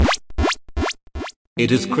It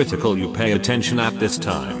is critical you pay attention at this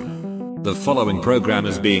time. The following program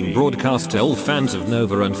is being broadcast to all fans of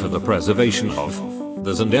Nova and for the preservation of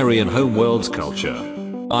the Xandarian homeworld's culture.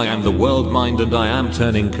 I am the World Mind and I am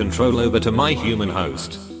turning control over to my human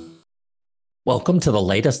host. Welcome to the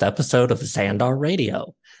latest episode of Xandar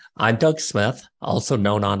Radio. I'm Doug Smith, also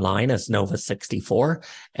known online as Nova64,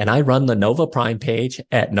 and I run the Nova Prime page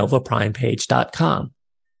at novaprimepage.com.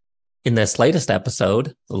 In this latest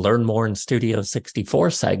episode, the Learn More in Studio 64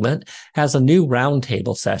 segment has a new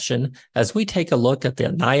roundtable session as we take a look at the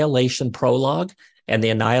Annihilation Prologue and the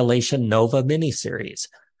Annihilation Nova miniseries.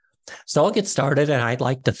 So I'll get started, and I'd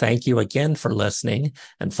like to thank you again for listening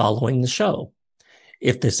and following the show.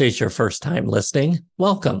 If this is your first time listening,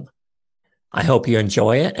 welcome. I hope you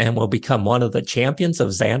enjoy it and will become one of the champions of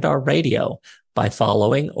Xandar Radio by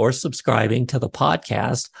following or subscribing to the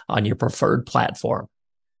podcast on your preferred platform.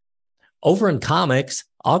 Over in comics,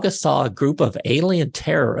 August saw a group of alien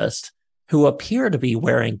terrorists who appear to be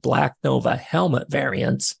wearing Black Nova helmet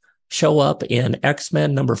variants show up in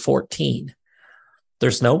X-Men number 14.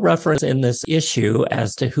 There's no reference in this issue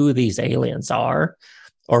as to who these aliens are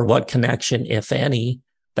or what connection, if any,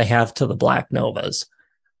 they have to the Black Novas.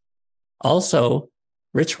 Also,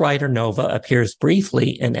 Rich Rider Nova appears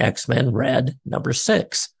briefly in X-Men Red number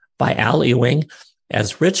 6 by Al Ewing,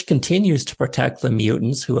 as Rich continues to protect the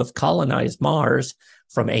mutants who have colonized Mars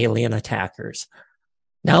from alien attackers.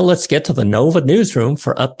 Now let's get to the Nova Newsroom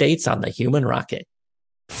for updates on the human rocket.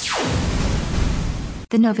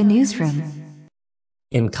 The Nova Newsroom.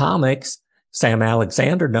 In comics, Sam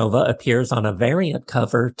Alexander Nova appears on a variant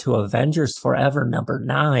cover to Avengers Forever number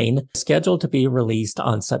 9, scheduled to be released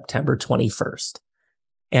on September 21st.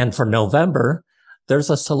 And for November, there's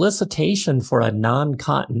a solicitation for a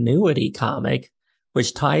non-continuity comic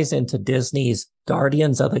which ties into Disney's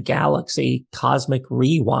Guardians of the Galaxy Cosmic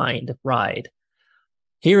Rewind ride.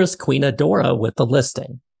 Here is Queen Adora with the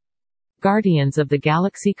listing. Guardians of the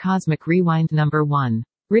Galaxy Cosmic Rewind number 1.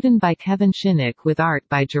 Written by Kevin Shinick with art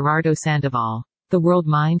by Gerardo Sandoval. The World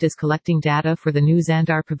Mind is collecting data for the new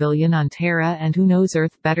Xandar Pavilion on Terra, and who knows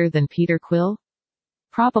Earth better than Peter Quill?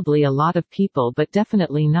 Probably a lot of people, but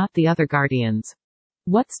definitely not the other Guardians.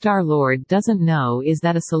 What Star-Lord doesn't know is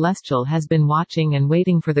that a Celestial has been watching and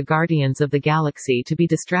waiting for the Guardians of the Galaxy to be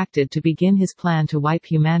distracted to begin his plan to wipe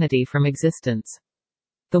humanity from existence.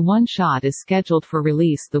 The one-shot is scheduled for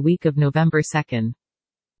release the week of November 2nd.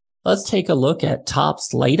 Let's take a look at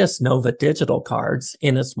Topps latest Nova digital cards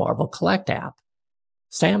in its Marvel Collect app.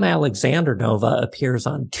 Sam Alexander Nova appears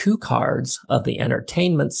on 2 cards of the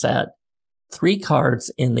Entertainment set, 3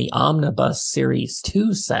 cards in the Omnibus Series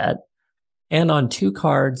 2 set, and on 2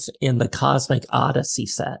 cards in the Cosmic Odyssey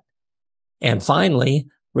set. And finally,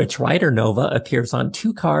 Rich Rider Nova appears on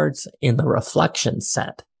 2 cards in the Reflection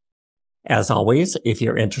set. As always, if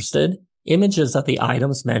you're interested, images of the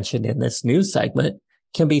items mentioned in this news segment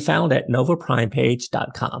can be found at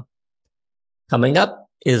novaprimepage.com. Coming up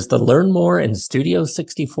is the Learn More in Studio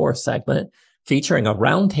 64 segment featuring a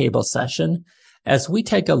roundtable session as we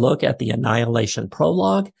take a look at the Annihilation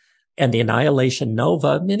Prologue and the Annihilation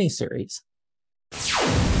Nova miniseries.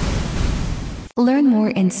 Learn more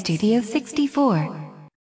in Studio 64.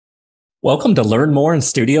 Welcome to Learn More in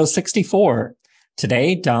Studio 64.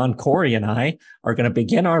 Today, Don Corey and I are going to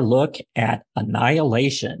begin our look at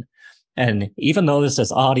Annihilation. And even though this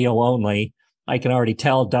is audio only, I can already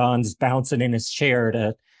tell Don's bouncing in his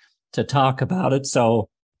chair to talk about it. So,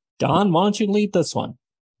 Don, why don't you lead this one?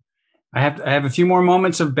 I have a few more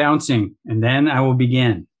moments of bouncing, and then I will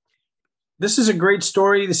begin. This is a great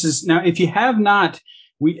story. Now, if you have not,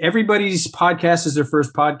 everybody's podcast is their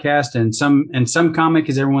first podcast, and some comic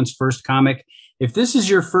is everyone's first comic. If this is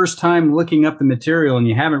your first time looking up the material and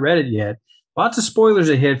you haven't read it yet, lots of spoilers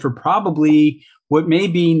ahead for probably what may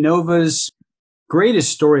be Nova's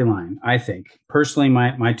greatest storyline, I think. Personally,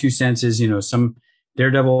 my 2 cents is, some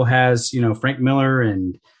Daredevil has, Frank Miller,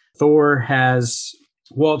 and Thor has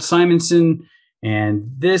Walt Simonson, and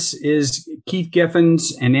this is Keith Giffen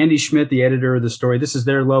and Andy Schmidt, the editor of the story. This is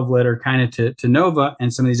their love letter kind of to Nova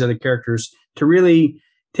and some of these other characters to really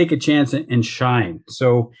take a chance and shine.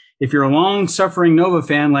 So if you're a long-suffering Nova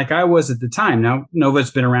fan like I was at the time, now Nova's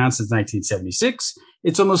been around since 1976.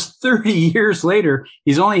 It's almost 30 years later.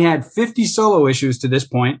 He's only had 50 solo issues to this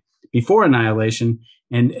point before Annihilation,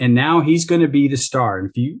 and now he's going to be the star. And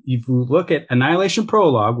if you look at Annihilation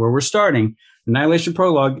Prologue, where we're starting, Annihilation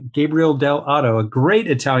Prologue, Gabriel Del Otto, a great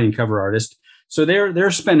Italian cover artist. So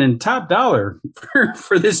they're spending top dollar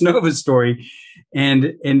for this Nova story.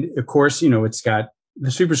 And of course, it's got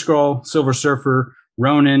the Super Skrull, Silver Surfer,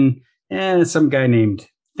 Ronan, and some guy named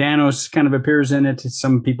Thanos kind of appears in it.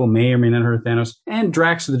 Some people may or may not have heard of Thanos, and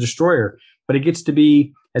Drax the Destroyer. But it gets to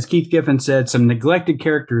be, as Keith Giffen said, some neglected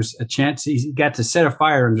characters, a chance he got to set a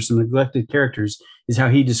fire under some neglected characters is how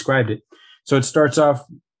he described it. So it starts off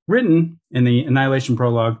written in the Annihilation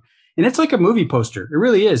prologue, and it's like a movie poster. It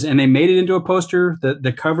really is. And they made it into a poster.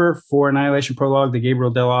 The cover for Annihilation prologue, the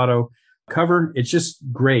Gabriel Dell'Otto cover, it's just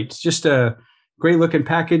great. It's just a great looking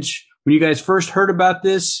package. When you guys first heard about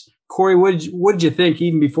this, Corey, what did you think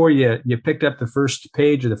even before you picked up the first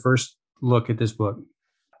page or the first look at this book?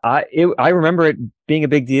 I remember it being a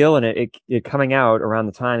big deal, and it coming out around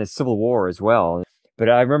the time of Civil War as well. But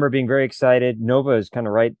I remember being very excited. Nova is kind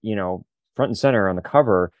of right, front and center on the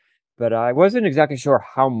cover, but I wasn't exactly sure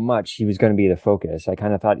how much he was going to be the focus. I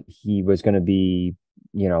kind of thought he was going to be,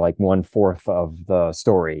 like 1/4 of the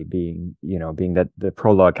story, being that the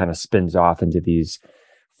prologue kind of spins off into these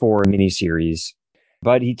 4 miniseries.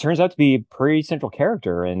 But he turns out to be a pretty central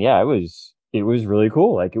character, and yeah, it was really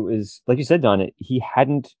cool. Like, it was, like you said, Don, he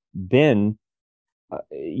hadn't been,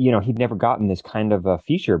 he'd never gotten this kind of a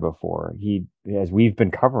feature before. As we've been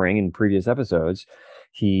covering in previous episodes,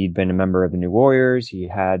 he'd been a member of the New Warriors. He'd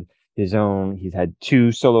had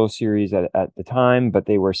 2 solo series at the time, but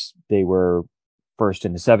they were first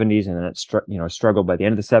in the 70s, and then it struggled by the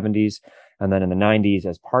end of the 70s, and then in the 90s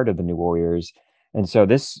as part of the New Warriors. And so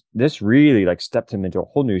this really like stepped him into a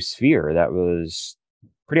whole new sphere that was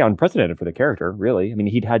pretty unprecedented for the character, really. I mean,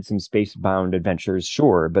 he'd had some space-bound adventures,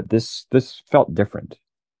 sure, but this felt different.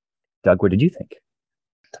 Doug, what did you think?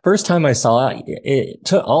 The first time I saw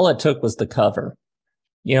it, all it took was the cover.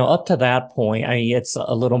 Up to that point, I mean, it's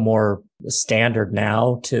a little more standard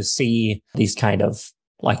now to see these kind of,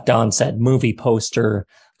 like Don said, movie poster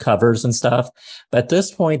covers and stuff. But at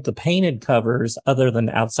this point, the painted covers, other than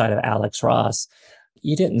outside of Alex Ross,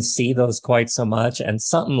 you didn't see those quite so much. And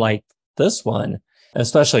something like this one,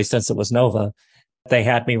 especially since it was Nova, they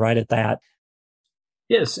had me right at that.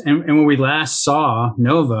 Yes, and when we last saw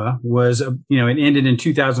Nova was, it ended in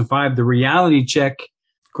 2005, the Reality Check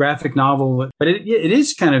graphic novel. But it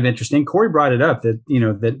is kind of interesting. Corey brought it up that,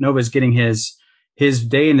 that Nova's getting his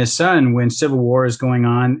day in the sun when Civil War is going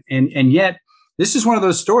on. And yet, this is one of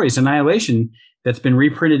those stories, Annihilation, that's been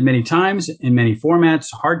reprinted many times in many formats,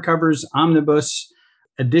 hardcovers, omnibus,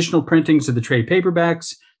 additional printings of the trade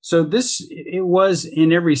paperbacks. So it was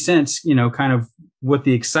in every sense, kind of what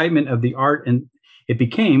the excitement of the art, and it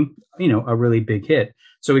became, a really big hit.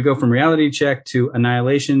 So we go from Reality Check to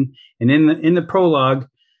Annihilation. And in the prologue,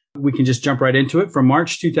 we can just jump right into it, from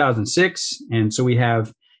March 2006. And so we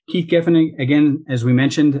have Keith Giffen, again, as we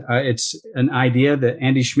mentioned, it's an idea that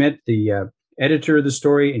Andy Schmidt, the editor of the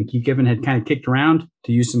story, and Keith Giffen had kind of kicked around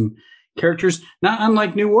to use some characters, not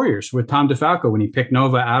unlike New Warriors with Tom DeFalco, when he picked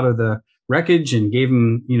Nova out of the wreckage and gave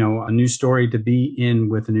him, a new story to be in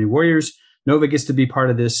with the New Warriors. Nova gets to be part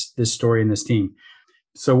of this story and this team.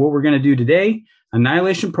 So what we're going to do today,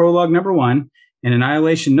 Annihilation Prologue number 1 and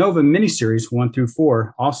Annihilation Nova miniseries 1 through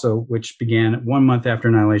 4, also, which began 1 month after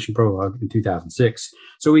Annihilation Prologue in 2006.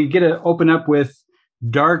 So we get to open up with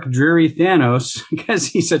dark, dreary Thanos, because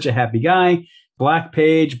he's such a happy guy, black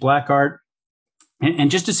page, black art. And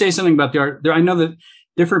just to say something about the art, I know that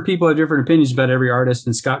different people have different opinions about every artist,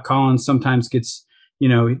 and Scott Collins sometimes gets,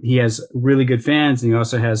 he has really good fans, and he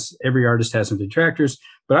also has, every artist has some detractors.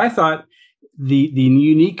 But I thought the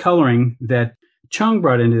unique coloring that Chung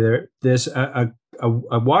brought into this, a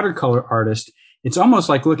watercolor artist, it's almost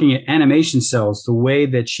like looking at animation cells, the way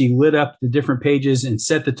that she lit up the different pages and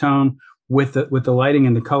set the tone with the lighting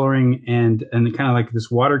and the coloring, and the kind of like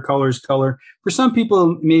this watercolors color. For some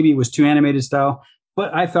people, maybe it was too animated style,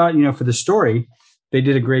 but I thought, for the story, they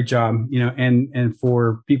did a great job, and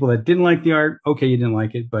for people that didn't like the art, okay, you didn't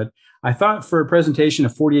like it, but I thought for a presentation, a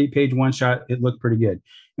 48-page one-shot, it looked pretty good.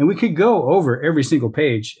 And we could go over every single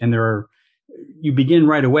page, and you begin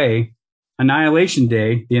right away. Annihilation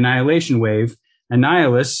Day, the Annihilation Wave,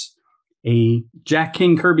 Annihilus, a Jack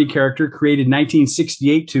King Kirby character created in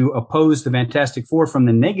 1968 to oppose the Fantastic Four from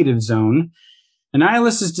the negative zone.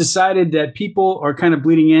 Annihilus has decided that people are kind of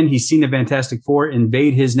bleeding in. He's seen the Fantastic Four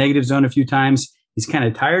invade his negative zone a few times. He's kind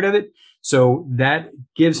of tired of it. So that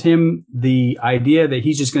gives him the idea that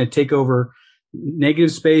he's just going to take over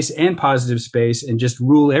negative space and positive space and just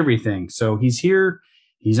rule everything. So he's here.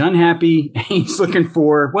 He's unhappy. He's looking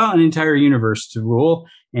for, an entire universe to rule.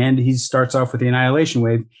 And he starts off with the Annihilation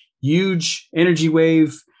Wave. Huge energy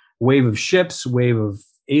wave of ships, wave of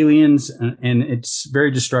aliens, and it's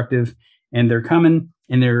very destructive. And they're coming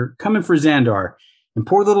for Xandar. And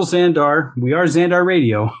poor little Xandar, we are Xandar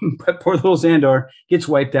Radio, but poor little Xandar gets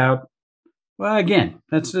wiped out. Well, again,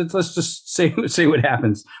 let's just say what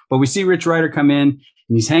happens. But we see Rich Rider come in.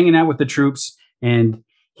 and he's hanging out with the troops, and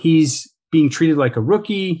he's being treated like a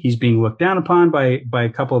rookie. He's being looked down upon by a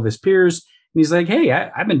couple of his peers. And he's like, hey,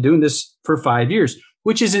 I've been doing this for 5 years,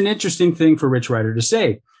 which is an interesting thing for Rich Rider to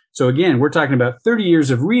say. So again, we're talking about 30 years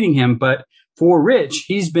of reading him, but for Rich,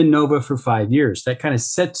 he's been Nova for 5 years. That kind of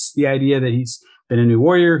sets the idea that he's been a new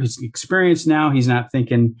warrior. He's experienced now. He's not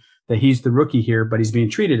thinking that he's the rookie here, but he's being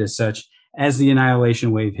treated as such as the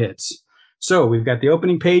Annihilation wave hits. So we've got the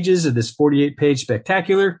opening pages of this 48-page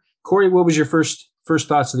spectacular. Corey, what was your first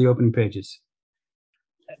thoughts of the opening pages?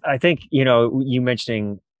 I think, you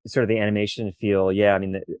mentioning sort of the animation feel. Yeah, I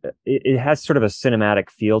mean, it has sort of a cinematic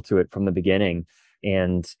feel to it from the beginning,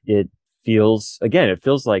 and it feels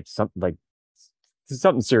like something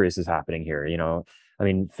serious is happening here. I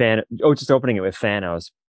mean, just opening it with Thanos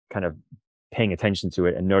kind of paying attention to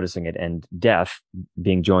it and noticing it, and Death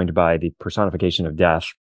being joined by the personification of Death,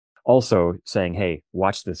 also saying, "Hey,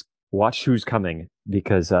 watch this. Watch who's coming,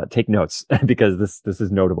 because take notes because this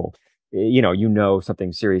is notable."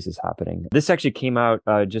 Something serious is happening. This actually came out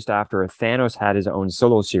just after Thanos had his own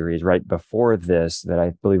solo series right before this, that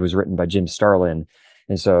I believe was written by Jim Starlin.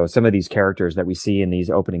 And so some of these characters that we see in these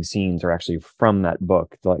opening scenes are actually from that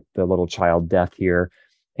book, like the little child Death here,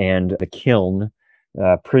 and the Kiln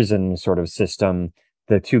prison sort of system.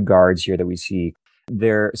 The two guards here that we see,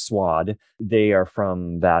 they're SWAD. They are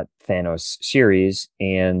from that Thanos series,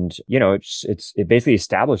 and it basically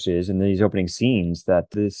establishes in these opening scenes that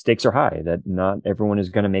the stakes are high, that not everyone is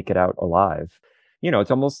going to make it out alive.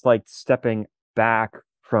 It's almost like stepping back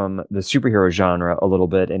from the superhero genre a little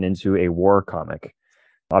bit and into a war comic.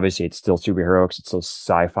 Obviously, it's still superheroics, it's still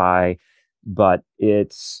sci-fi, but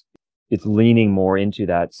it's leaning more into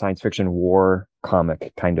that science fiction war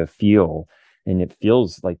comic kind of feel, and it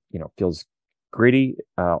feels like feels gritty.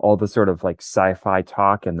 All the sort of like sci-fi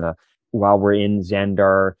talk, and while we're in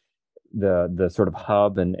Xandar, the sort of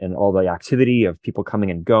hub, and all the activity of people coming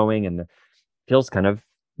and going, and it feels kind of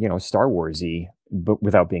Star Wars-y, but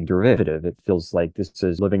without being derivative. It feels like this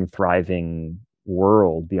is living, thriving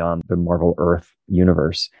world beyond the Marvel Earth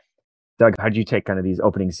universe. Doug, how did you take kind of these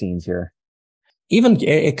opening scenes here? Even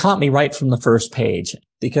it caught me right from the first page,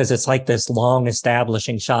 because it's like this long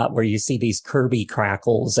establishing shot where you see these Kirby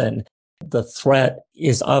crackles, and the threat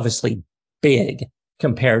is obviously big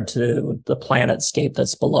compared to the planetscape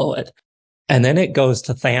that's below it. And then it goes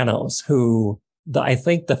to Thanos, who I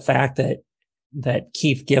think the fact that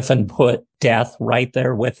Keith Giffen put Death right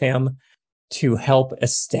there with him to help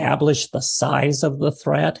establish the size of the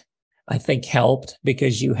threat, I think helped,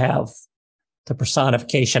 because you have the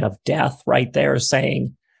personification of Death right there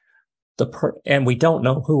saying and we don't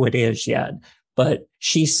know who it is yet, but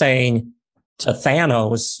she's saying to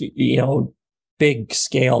Thanos, big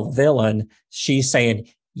scale villain, she's saying,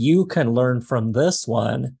 you can learn from this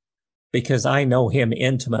one because I know him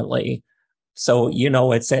intimately. So,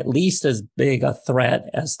 it's at least as big a threat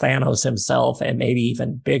as Thanos himself, and maybe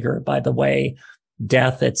even bigger by the way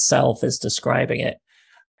Death itself is describing it.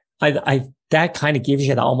 That kind of gives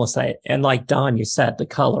you almost that, and like Don, you said, the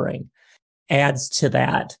coloring adds to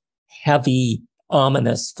that heavy,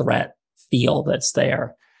 ominous threat feel that's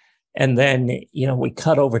there. And then, we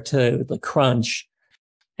cut over to the Crunch,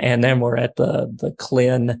 and then we're at the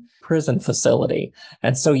Klin prison facility.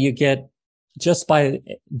 And so you get, just by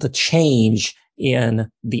the change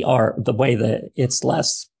in the art, the way that it's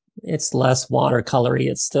less watercolory,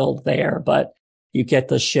 it's still there, but you get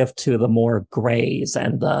the shift to the more grays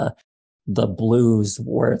and the blues,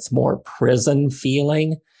 where it's more prison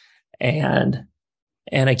feeling. And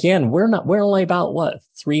again, we're only about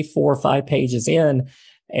 3, 4, 5 pages in,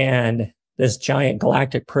 and this giant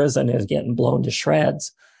galactic prison is getting blown to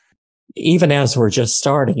shreds. Even as we're just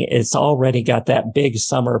starting, it's already got that big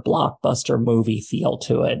summer blockbuster movie feel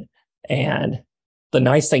to it. And the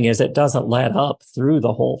nice thing is it doesn't let up through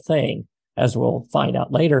the whole thing, as we'll find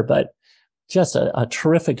out later, but just a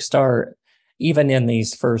terrific start, even in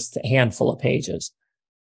these first handful of pages.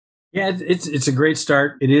 Yeah, it's a great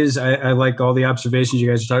start. It is. I like all the observations you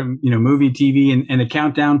guys are talking, movie, TV, and the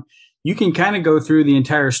countdown. You can kind of go through the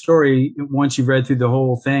entire story once you've read through the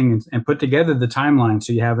whole thing and put together the timeline.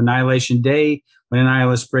 So you have Annihilation Day, when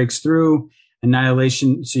Annihilus breaks through.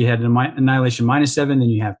 Annihilation, so you had Annihilation -7, then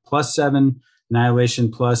you have +7, Annihilation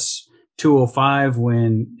plus 205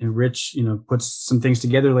 when Rich, puts some things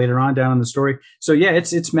together later on down in the story. So yeah,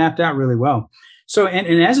 it's mapped out really well. So,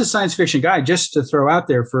 and as a science fiction guy, just to throw out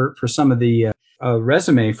there for some of the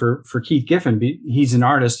resume for Keith Giffen, he's an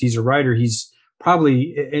artist, he's a writer, he's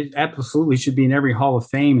probably absolutely should be in every Hall of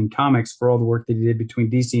Fame in comics for all the work that he did between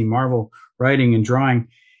DC and Marvel, writing and drawing.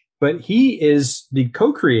 but he is the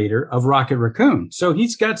co-creator of Rocket Raccoon. So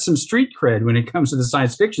he's got some street cred when it comes to the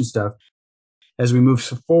science fiction stuff as we move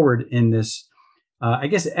forward in this, I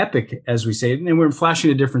guess, epic, as we say. And we're flashing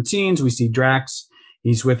to different scenes. We see Drax.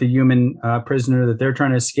 He's with a human prisoner that they're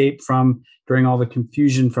trying to escape from during all the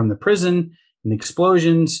confusion from the prison and the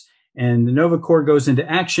explosions. And the Nova Corps goes into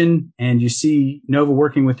action, and you see Nova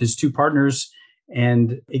working with his two partners,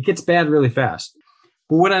 and it gets bad really fast.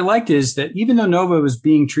 But what I liked is that even though Nova was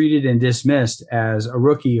being treated and dismissed as a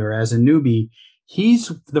rookie or as a newbie,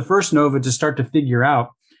 he's the first Nova to start to figure out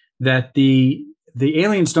that the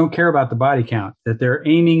aliens don't care about the body count, that they're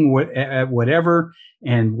aiming at whatever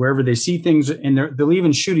and wherever they see things, and they'll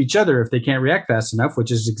even shoot each other if they can't react fast enough,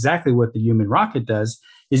 which is exactly what the human rocket does,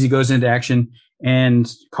 is he goes into action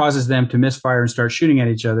and causes them to misfire and start shooting at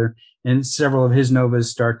each other. And several of his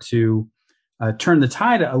Novas start to turn the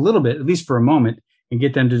tide a little bit, at least for a moment, and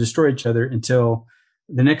get them to destroy each other until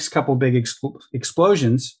the next couple big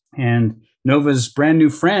explosions. And Nova's brand new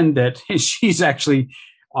friend that she's actually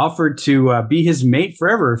offered to be his mate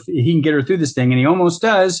forever if he can get her through this thing. And he almost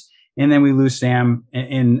does. And then we lose Sam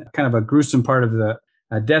in kind of a gruesome part of the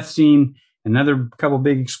death scene, another couple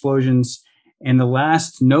big explosions. And the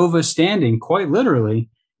last Nova standing, quite literally,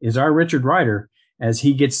 is our Richard Rider as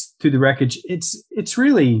he gets through the wreckage. It's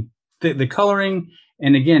really the coloring.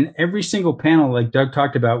 And again, every single panel, like Doug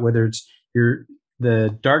talked about, whether it's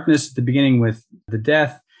the darkness at the beginning with the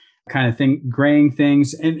death kind of thing, graying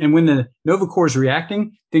things. And when the Nova Corps is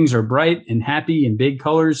reacting, things are bright and happy and big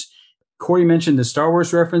colors. Corey mentioned the Star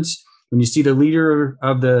Wars reference. When you see the leader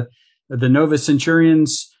of the Nova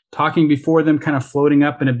Centurions talking before them, kind of floating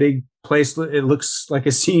up in a big place, it looks like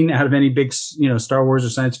a scene out of any big, Star Wars or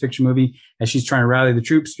science fiction movie as she's trying to rally the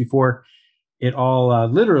troops before it all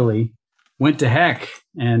literally went to heck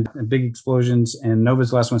and big explosions. And Nova's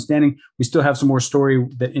the last one standing. We still have some more story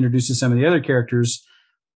that introduces some of the other characters,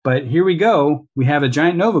 but here we go. We have a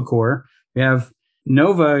giant Nova Corps. We have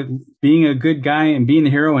Nova being a good guy and being the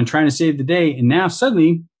hero and trying to save the day. And now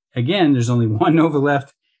suddenly, again, there's only one Nova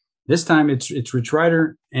left. This time it's Rich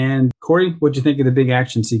Rider. And Corey, what'd you think of the big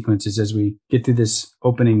action sequences as we get through this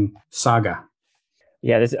opening saga?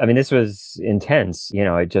 Yeah, this was intense.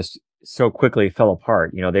 It just so quickly fell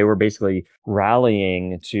apart. They were basically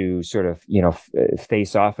rallying to sort of,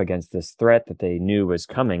 face off against this threat that they knew was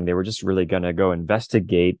coming. They were just really going to go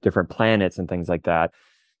investigate different planets and things like that.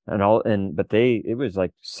 But it was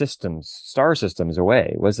like star systems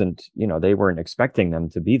away. It wasn't, they weren't expecting them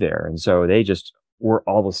to be there. And so they just were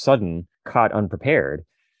all of a sudden caught unprepared.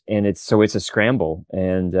 And it's a scramble.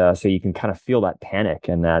 And so you can kind of feel that panic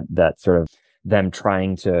and that sort of them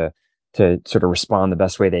trying to sort of respond the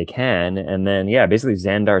best way they can. And then, basically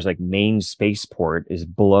Xandar's like main spaceport is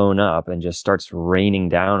blown up and just starts raining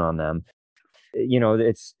down on them.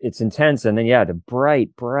 It's intense. And then, the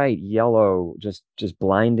bright yellow, just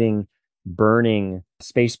blinding, burning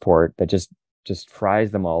spaceport that just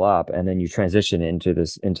fries them all up. And then you transition into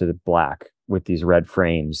the black with these red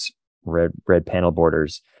frames, red panel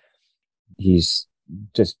borders. He's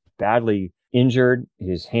just badly injured.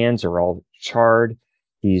 His hands are all charred.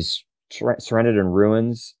 He's surrounded in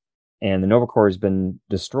ruins, and the Nova Corps has been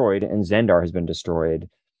destroyed, and Xandar has been destroyed.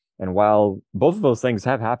 And while both of those things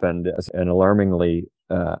have happened an alarmingly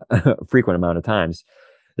frequent amount of times,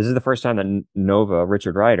 this is the first time that Nova,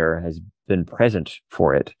 Richard Rider, has been present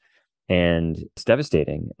for it. And it's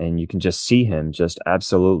devastating. And you can just see him just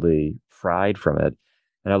absolutely fried from it.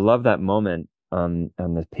 And I love that moment on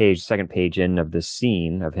the second page in of this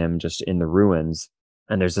scene of him just in the ruins.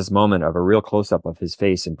 And there's this moment of a real close-up of his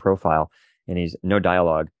face in profile, and he's no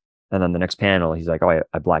dialogue. And then the next panel, he's like, "Oh,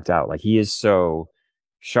 I blacked out." Like, he is so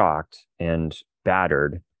shocked and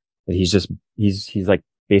battered that he's like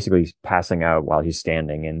basically passing out while he's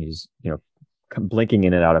standing, and he's, blinking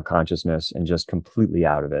in and out of consciousness and just completely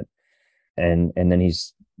out of it. And then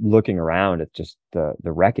he's looking around at just the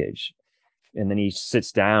wreckage. And then he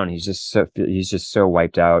sits down. He's just so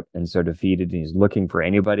wiped out and so defeated. And he's looking for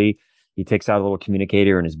anybody. He takes out a little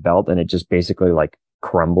communicator in his belt, and it just basically like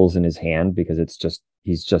crumbles in his hand because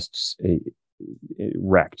he's just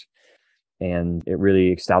wrecked. And it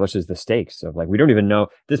really establishes the stakes of, like, we don't even know at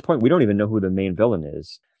this point, we don't even know who the main villain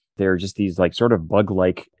is. They're just these like sort of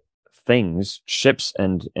bug-like things, ships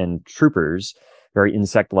and troopers, very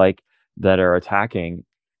insect-like, that are attacking.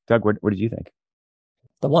 Doug, what did you think?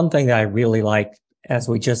 The one thing that I really like as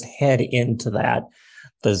we just head into the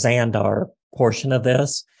Xandar portion of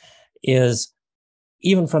this is,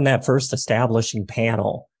 even from that first establishing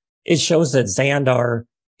panel, it shows that Xandar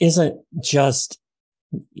isn't just,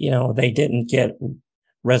 they didn't get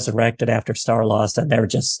resurrected after Star Lost and they're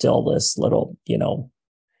just still this little,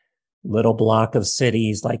 little block of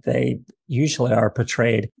cities like they usually are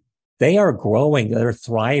portrayed. They are growing. They're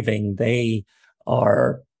thriving. They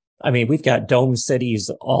are, I mean, we've got dome cities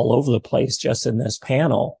all over the place just in this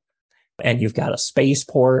panel. And you've got a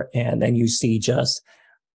spaceport, and then you see just,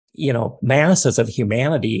 masses of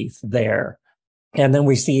humanity there. And then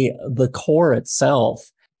we see the core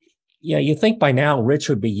itself. You think by now Rich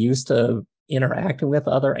would be used to interacting with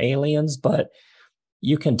other aliens, but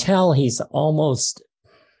you can tell he's almost,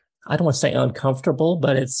 I don't want to say uncomfortable,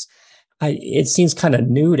 but it seems kind of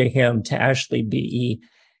new to him to actually be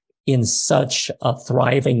in such a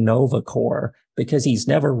thriving Nova core, because he's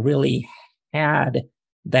never really had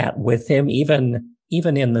that with him. Even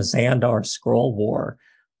in the Xandar Scroll War,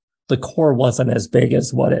 the core wasn't as big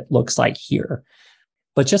as what it looks like here.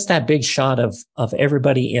 But just that big shot of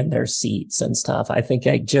everybody in their seats and stuff, I think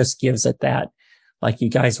it just gives it that, like you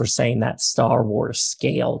guys were saying, that Star Wars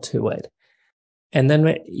scale to it. And then,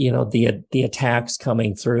 the attacks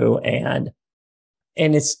coming through, and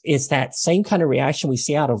it's that same kind of reaction we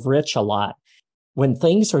see out of Rich a lot. When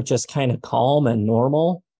things are just kind of calm and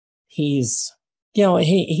normal, he's,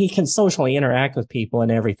 he can socially interact with people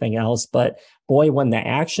and everything else. But boy, when the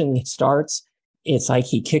action starts, it's like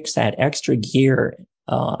he kicks that extra gear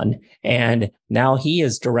on, and now he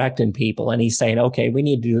is directing people, and he's saying, okay, we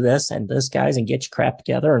need to do this and this, guys, and get your crap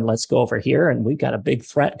together, and let's go over here, and we've got a big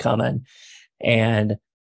threat coming. And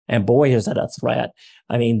boy, is it a threat.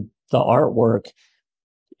 I mean, the artwork,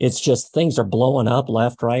 it's just things are blowing up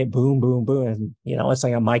left, right, boom, boom, boom. And, it's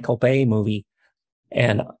like a Michael Bay movie,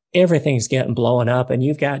 and everything's getting blown up, and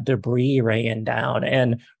you've got debris raining down,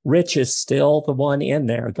 and Rich is still the one in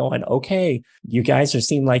there going, okay, you guys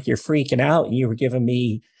seem like you're freaking out. You were giving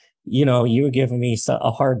me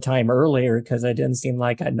a hard time earlier because I didn't seem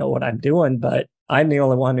like I know what I'm doing, but I'm the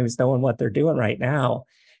only one who's knowing what they're doing right now.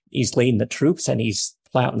 He's leading the troops, and he's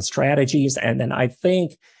plotting strategies. And then I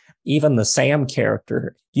think even the Sam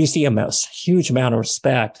character, you see him a huge amount of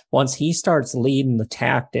respect. Once he starts leading the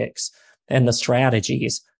tactics and the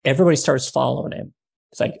strategies, everybody starts following him.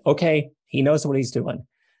 It's like, okay, he knows what he's doing.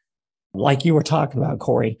 Like you were talking about,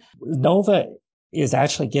 Corey, Nova is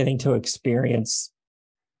actually getting to experience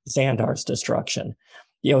Xandar's destruction.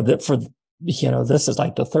 This is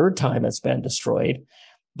like the third time it's been destroyed,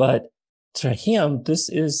 but to him, this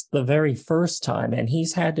is the very first time, and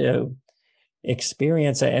he's had to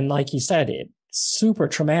experience it. And like you said, it's super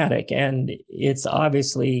traumatic, and it's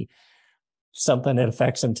obviously something that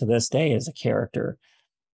affects him to this day as a character.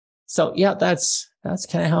 So yeah, that's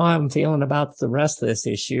kind of how I'm feeling about the rest of this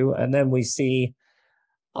issue. And then we see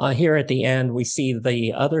here at the end, we see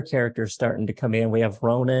the other characters starting to come in. We have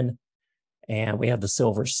Ronan, and we have the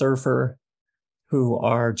Silver Surfer, who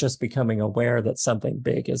are just becoming aware that something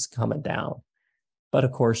big is coming down. But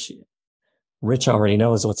of course, Rich already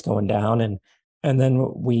knows what's going down. And then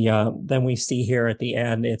we see here at the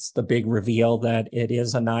end, it's the big reveal that it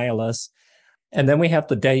is Annihilus. And then we have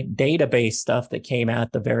the database stuff that came out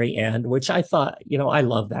at the very end, which I thought, I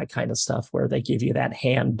love that kind of stuff where they give you that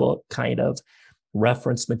handbook kind of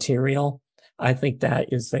reference material. I think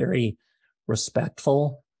that is very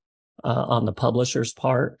respectful on the publisher's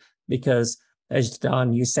part, because as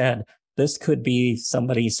Don, you said, this could be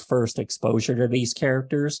somebody's first exposure to these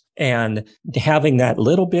characters, and having that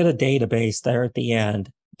little bit of database there at the end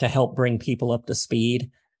to help bring people up to speed,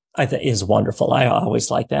 I think is wonderful. I always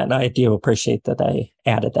like that, and I do appreciate that they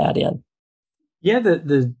added that in. Yeah,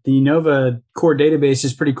 the Nova core database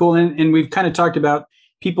is pretty cool, and we've kind of talked about,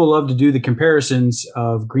 people love to do the comparisons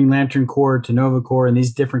of Green Lantern Corps to Nova Corps and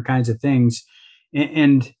these different kinds of things,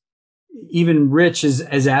 and even Rich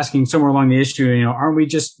is asking somewhere along the issue, aren't we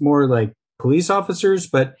just more like police officers?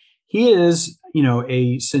 But he is,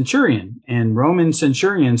 a centurion, and Roman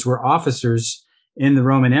centurions were officers in the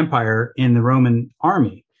Roman Empire, in the Roman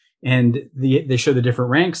army. And they show the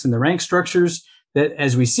different ranks and the rank structures that,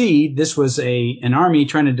 as we see, this was an army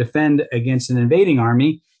trying to defend against an invading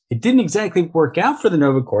army. It didn't exactly work out for the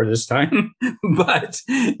Nova Corps this time, but,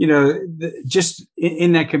 just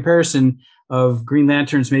in that comparison of Green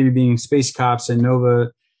Lanterns maybe being space cops and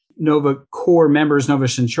Nova Corps members, Nova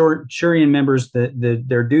Centurion members,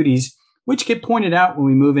 their duties, which get pointed out when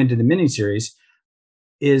we move into the miniseries,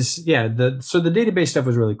 so the database stuff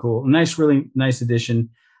was really cool. Really nice addition.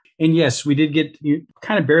 And yes, we did get, you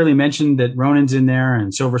kind of barely mentioned that Ronan's in there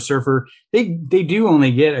and Silver Surfer. They do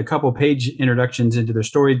only get a couple page introductions into their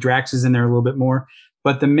story. Drax is in there a little bit more,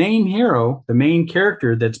 but the main hero, the main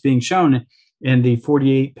character that's being shown in the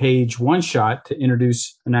 48-page one-shot to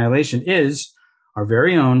introduce Annihilation is our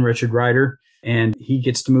very own Richard Rider, and he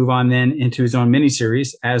gets to move on then into his own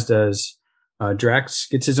miniseries, as does Drax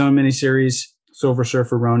gets his own miniseries, Silver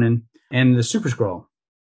Surfer, Ronan. and the Super Skrull.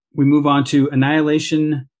 We move on to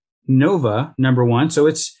Annihilation Nova #1. So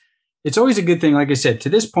it's always a good thing. Like I said, to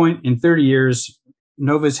this point in 30 years,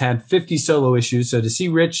 Nova's had 50 solo issues. So to see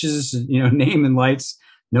Rich's, name in lights,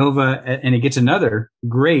 Nova, and it gets another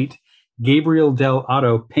great Gabriel Del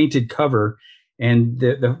Otto painted cover. And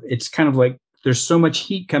it's kind of like there's so much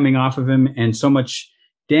heat coming off of him and so much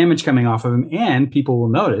damage coming off of him. And people will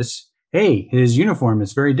notice, hey, his uniform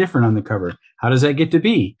is very different on the cover. How does that get to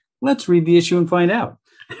be? Let's read the issue and find out.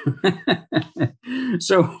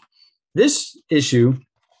 So this issue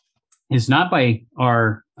is not by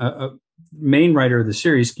our main writer of the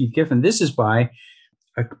series, Keith Giffen. This is by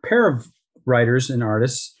a pair of writers and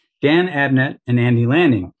artists, Dan Abnett and Andy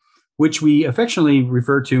Lanning, which we affectionately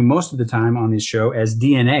refer to most of the time on this show as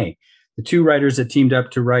DNA, the two writers that teamed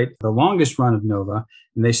up to write the longest run of Nova,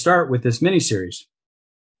 and they start with this miniseries.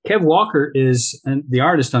 Kev Walker is the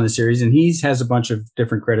artist on the series, and he has a bunch of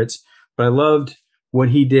different credits, but I loved what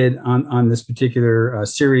he did on this particular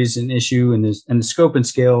series and issue, and the scope and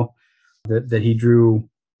scale that he drew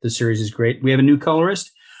the series is great. We have a new colorist,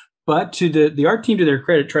 but to the art team, to their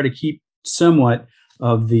credit, try to keep somewhat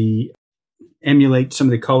of emulate some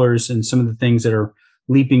of the colors and some of the things that are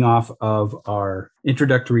leaping off of our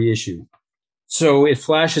introductory issue. So it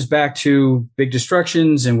flashes back to Big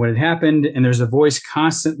Destructions and what had happened, and there's a voice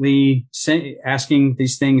constantly asking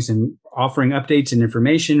these things and offering updates and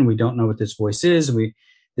information. We don't know what this voice is.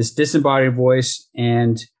 This disembodied voice,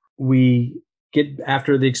 and we get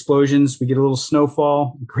after the explosions, we get a little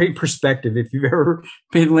snowfall. Great perspective. If you've ever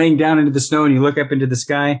been laying down into the snow and you look up into the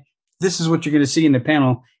sky, this is what you're going to see in the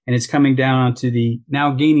panel, and it's coming down onto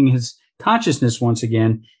now gaining his consciousness once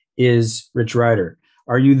again is Rich Rider.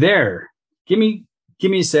 Are you there? Give me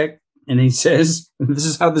a sec. And he says, this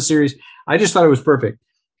is how the series, I just thought it was perfect.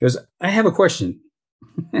 He goes, I have a question.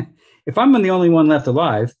 If I'm the only one left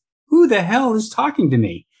alive, who the hell is talking to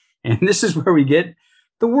me? And this is where we get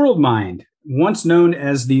the World Mind, once known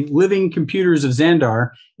as the Living Computers of Xandar,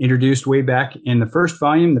 introduced way back in the first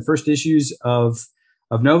volume, the first issues of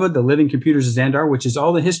Nova, the Living Computers of Xandar, which is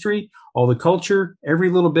all the history, all the culture, every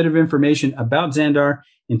little bit of information about Xandar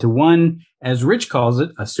into one, as Rich calls it,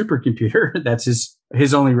 a supercomputer. That's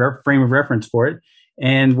his only frame of reference for it.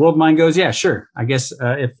 And World Mind goes, yeah, sure. I guess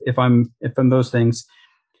if I'm those things.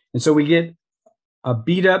 And so we get a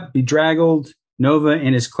beat up, bedraggled Nova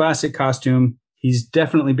in his classic costume. He's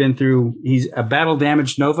definitely been through. He's a battle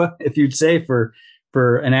damaged Nova, if you'd say, for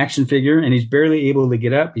an action figure, and he's barely able to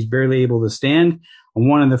get up. He's barely able to stand on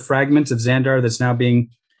one of the fragments of Xandar that's now being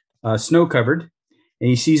snow covered. And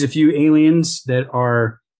he sees a few aliens that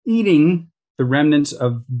are eating the remnants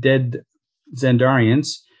of dead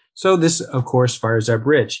Xandarians. So this, of course, fires up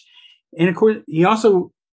Rich. And of course, he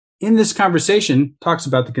also, in this conversation, talks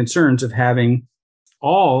about the concerns of having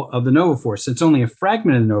all of the Nova Force. Since only a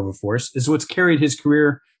fragment of the Nova Force is what's carried his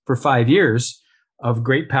career for 5 years of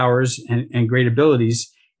great powers and great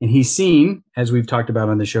abilities. And he's seen, as we've talked about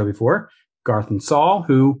on the show before, Garth and Saul,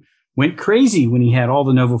 who went crazy when he had all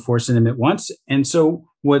the Nova Force in him at once. And so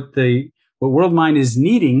what World Mind is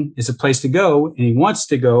needing is a place to go, and he wants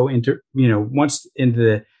to go into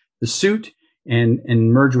the suit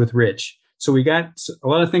and merge with Rich. So we got a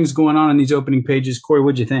lot of things going on in these opening pages. Corey,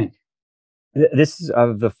 what'd you think? This is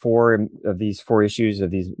these four issues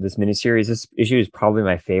of this miniseries. This issue is probably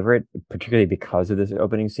my favorite, particularly because of this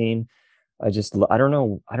opening scene. I don't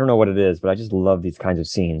know what it is, but I just love these kinds of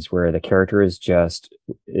scenes where the character is just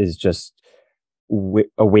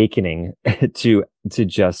awakening to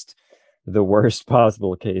just the worst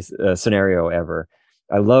possible scenario ever.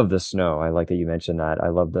 I love the snow. I like that you mentioned that. I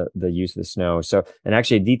love the use of the snow. So, and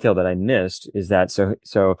actually a detail that I missed is that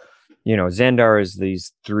Xandar is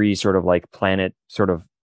these three sort of like planet sort of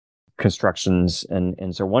constructions,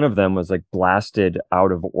 and so one of them was like blasted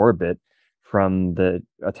out of orbit from the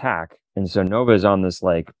attack. And so Nova is on this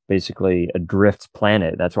like basically a drift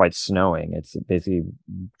planet. That's why it's snowing. It's basically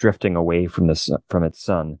drifting away from its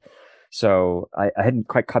sun. So I hadn't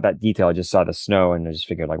quite caught that detail. I just saw the snow and I just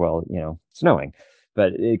figured like, well, snowing.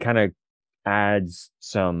 But it kind of adds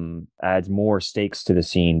more stakes to the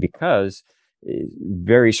scene because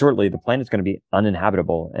very shortly the planet's going to be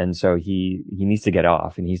uninhabitable. And so he needs to get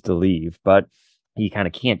off and he needs to leave. But he kind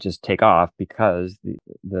of can't just take off because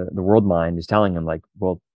the World Mind is telling him like,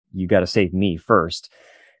 well, you got to save me first.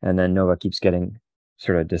 And then Nova keeps getting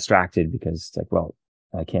sort of distracted because it's like, well,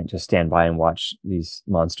 I can't just stand by and watch these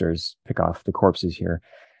monsters pick off the corpses here.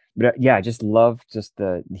 But yeah, I just love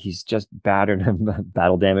he's just battered and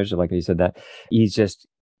battle damaged. Like you said that he's just,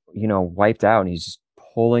 wiped out, and he's just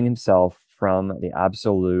pulling himself from the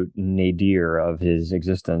absolute nadir of his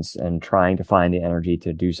existence and trying to find the energy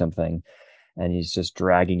to do something. And he's just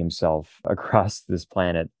dragging himself across this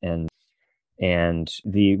planet. And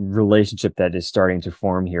the relationship that is starting to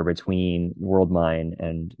form here between Worldmind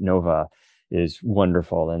and Nova is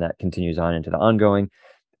wonderful. And that continues on into the ongoing.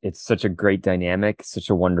 It's such a great dynamic, such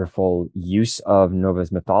a wonderful use of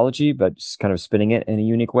Nova's mythology, but just kind of spinning it in a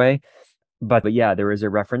unique way. But yeah, there is a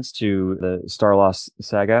reference to the Starlost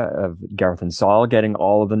saga of Gareth and Saul getting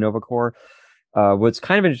all of the Nova Corps. What's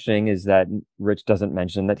kind of interesting is that Rich doesn't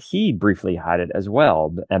mention that he briefly had it as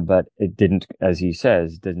well, but it didn't, as he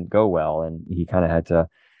says, didn't go well. And he kind of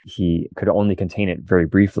he could only contain it very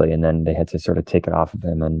briefly. And then they had to sort of take it off of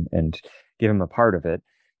him and give him a part of it.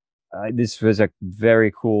 This was a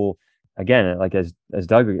very cool, again, like as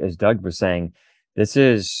Doug was saying, this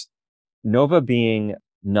is Nova being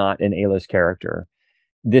not an A-list character.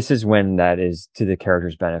 This is when that is to the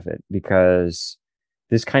character's benefit, because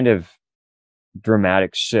this kind of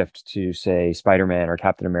dramatic shift to, say, Spider-Man or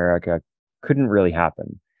Captain America couldn't really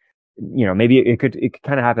happen. Maybe it could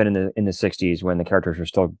kind of happen in the 60s when the characters were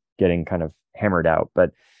still getting kind of hammered out,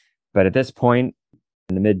 but at this point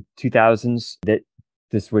in the mid 2000s, that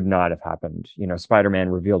this would not have happened. Spider-Man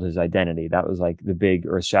revealed his identity. That was like the big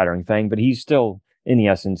earth-shattering thing, but he's still, in the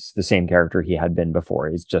essence, the same character he had been before.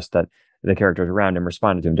 It's just that the characters around him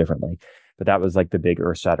responded to him differently. But that was like the big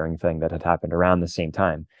earth-shattering thing that had happened around the same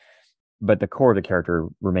time. But the core of the character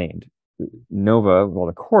remained. Nova, well,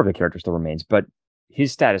 the core of the character still remains, but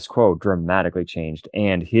his status quo dramatically changed,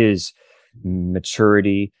 and his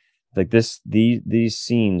maturity, like these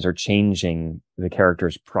scenes are changing the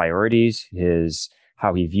character's priorities,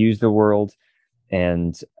 how he views the world,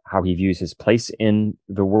 and how he views his place in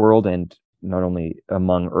the world, and not only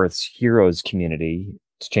among Earth's heroes community.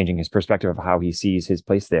 It's changing his perspective of how he sees his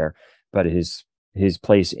place there, but his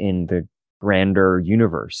place in the grander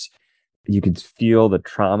universe. You could feel the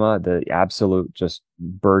trauma, the absolute just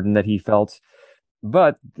burden that he felt,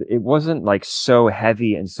 but it wasn't like so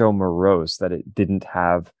heavy and so morose that it didn't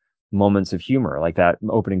have moments of humor, like that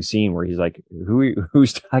opening scene where he's like,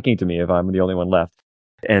 who's talking to me if I'm the only one left?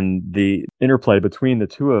 And the interplay between the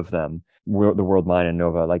two of them, the Worldmind and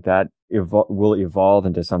Nova, like that will evolve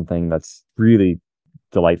into something that's really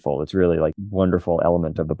delightful. It's really like wonderful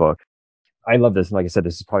element of the book. I love this. Like I said,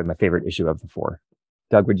 this is probably my favorite issue of the 4.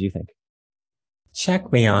 Doug, what do you think?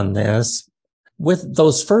 Check me on this. With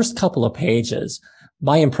those first couple of pages,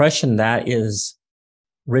 my impression that is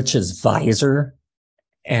Rich's visor,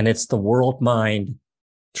 and it's the Worldmind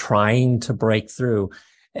trying to break through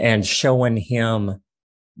and showing him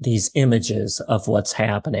these images of what's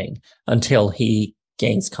happening until he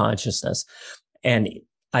gains consciousness. And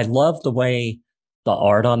I love the way the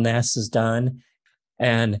art on this is done.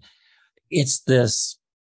 And it's this,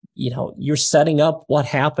 you're setting up what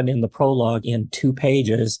happened in the prologue in 2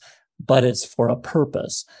 pages, but it's for a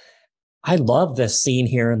purpose. I love this scene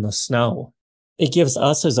here in the snow. It gives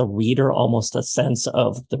us as a reader almost a sense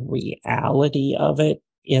of the reality of it,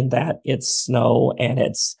 in that it's snow and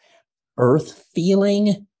it's earth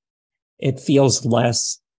feeling. It feels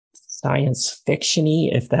less science fiction-y,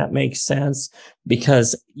 if that makes sense,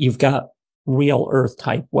 because you've got real earth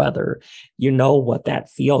type weather. You know what that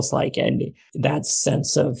feels like. And that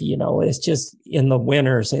sense of, it's just in the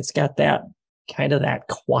winters, it's got that kind of that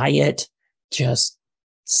quiet, just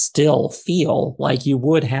still feel like you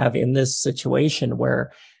would have in this situation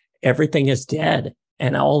where everything is dead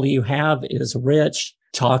and all you have is Rich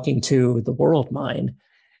talking to the Worldmind.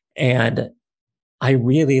 And I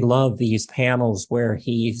really love these panels where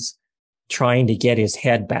he's trying to get his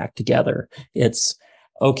head back together. It's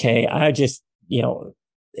okay. I just,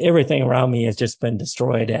 everything around me has just been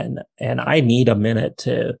destroyed and I need a minute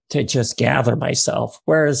to just gather myself.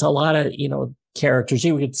 Whereas a lot of, characters,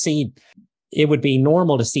 you would see, it would be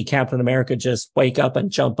normal to see Captain America just wake up and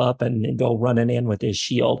jump up and go running in with his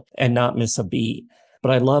shield and not miss a beat.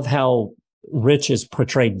 But I love how Rich is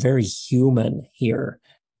portrayed very human here.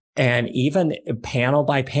 And even panel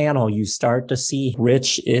by panel, you start to see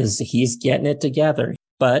he's getting it together.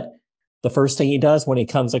 But the first thing he does when he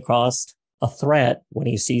comes across a threat, when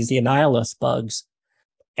he sees the Annihilus bugs,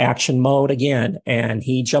 action mode again. And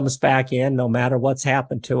he jumps back in no matter what's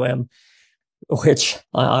happened to him, which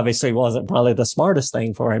obviously wasn't probably the smartest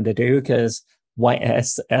thing for him to do, because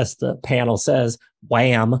as the panel says,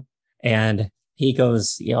 wham, and he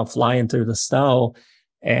goes, flying through the snow.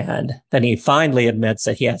 And then he finally admits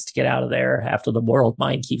that he has to get out of there after the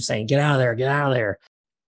Worldmind keeps saying, get out of there, get out of there.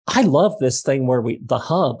 I love this thing where the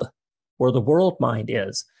hub, where the Worldmind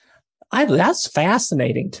is. That's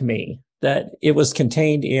fascinating to me, that it was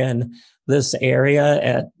contained in this area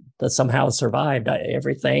at that somehow survived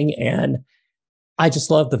everything. And I just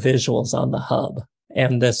love the visuals on the hub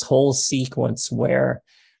and this whole sequence where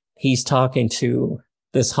he's talking to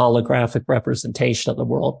this holographic representation of the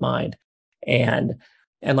world mind. And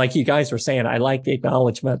like you guys were saying, I like the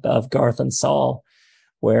acknowledgement of Garth and Saul,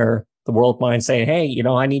 where the world mind saying, hey,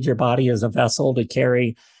 I need your body as a vessel to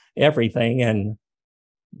carry everything. And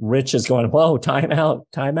Rich is going, whoa, time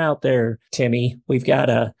out there, Timmy. We've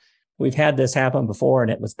had this happen before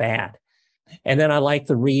and it was bad. And then I like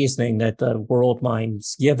the reasoning that the world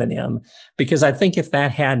mind's given him, because I think if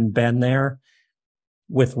that hadn't been there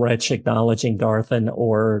with Rich acknowledging Garthen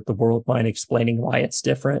or the world mind explaining why it's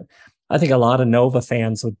different, I think a lot of Nova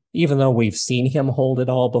fans would, even though we've seen him hold it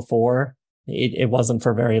all before, it wasn't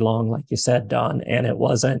for very long, like you said, Don. And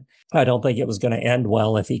I don't think it was going to end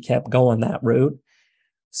well if he kept going that route.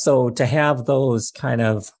 So to have those kind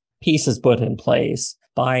of pieces put in place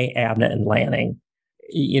by Abnett and Lanning,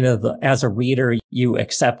 as a reader, you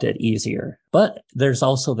accept it easier. But there's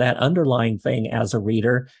also that underlying thing as a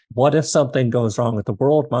reader. What if something goes wrong with the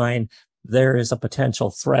world mind? There is a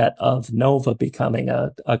potential threat of Nova becoming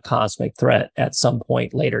a cosmic threat at some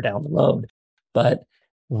point later down the road. But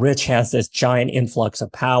Rich has this giant influx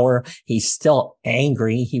of power. He's still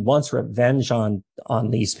angry. He wants revenge on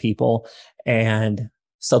these people. And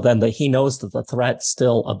so then he knows that the threat's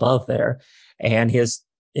still above there. And his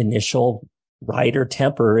initial writer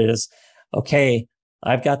temper is, okay,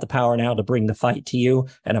 I've got the power now to bring the fight to you,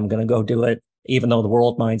 and I'm going to go do it, even though the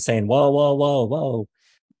world mind's saying, whoa, whoa, whoa, whoa.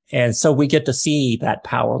 And so we get to see that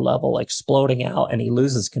power level exploding out, and he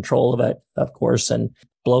loses control of it, of course, and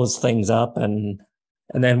blows things up. And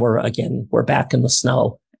then we're back in the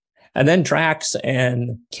snow. And then Drax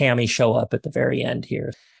and Cammy show up at the very end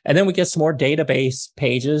here. And then we get some more database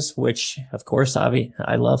pages, which, of course, I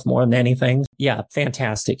love more than anything. Yeah,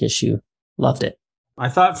 fantastic issue. Loved it. I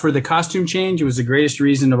thought for the costume change, it was the greatest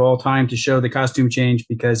reason of all time to show the costume change,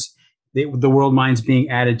 because the world mind's being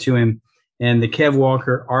added to him, and the Kev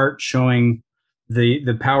Walker art showing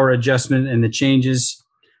the power adjustment and the changes.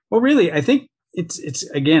 Well, really, I think it's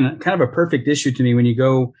again kind of a perfect issue to me when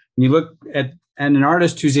you look at an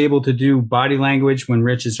artist who's able to do body language when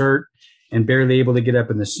Rich is hurt and barely able to get up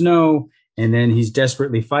in the snow, and then he's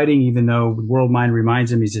desperately fighting, even though the world mind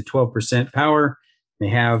reminds him he's at 12% power. They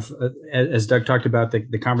have, as Doug talked about,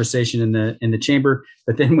 the conversation in the chamber.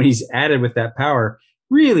 But then when he's added with that power,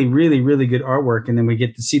 really, really, really good artwork. And then we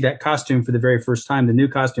get to see that costume for the very first time, the new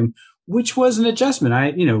costume, which was an adjustment.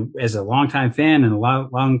 As a longtime fan and a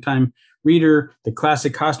long-time reader, the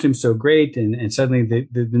classic costume's so great. And suddenly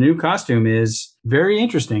the new costume is very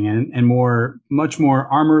interesting and much more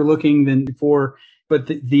armor looking than before. But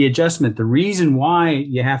the adjustment, the reason why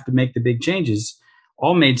you have to make the big changes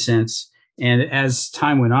all made sense. And as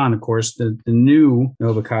time went on, of course, the new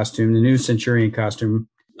Nova costume, the new Centurion costume,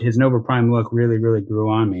 his Nova Prime look really, really grew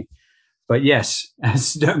on me. But yes,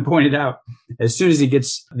 as Doug pointed out, as soon as he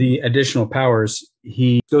gets the additional powers,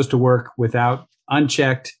 he goes to work without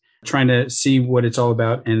unchecked, trying to see what it's all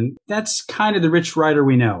about. And that's kind of the Rich writer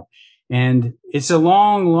we know. And it's a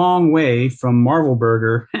long, long way from Marvel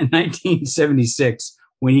Burger in 1976,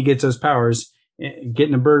 when he gets those powers,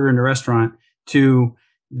 getting a burger in a restaurant, to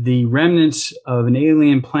the remnants of an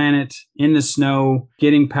alien planet in the snow,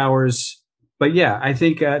 getting powers. But yeah, I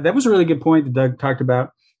think that was a really good point that Doug talked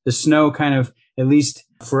about. The snow kind of, at least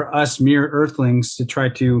for us mere Earthlings, to try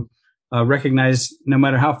to recognize no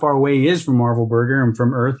matter how far away he is from Marvel Burger and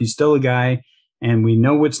from Earth, he's still a guy, and we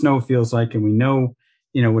know what snow feels like, and we know,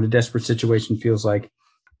 what a desperate situation feels like.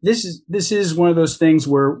 This is one of those things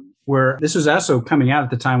where this was also coming out at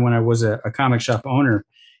the time when I was a comic shop owner.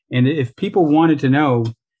 And if people wanted to know,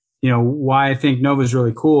 why I think Nova's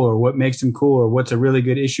really cool, or what makes him cool, or what's a really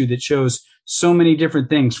good issue that shows so many different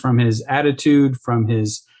things, from his attitude,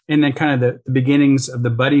 and then kind of the beginnings of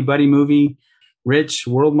the buddy movie, Rich,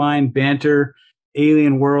 World Mind, banter,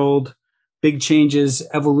 alien world, big changes,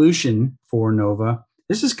 evolution for Nova.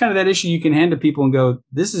 This is kind of that issue you can hand to people and go,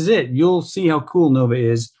 this is it. You'll see how cool Nova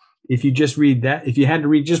is if you just read that. If you had to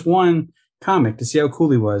read just one comic to see how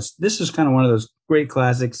cool he was, this is kind of one of those great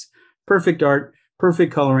classics. Perfect art,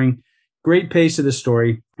 perfect coloring, great pace of the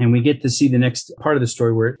story. And we get to see the next part of the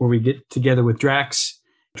story where we get together with Drax.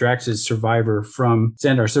 Drax is survivor from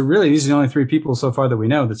Xandar. So really, these are the only three people so far that we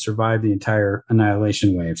know that survived the entire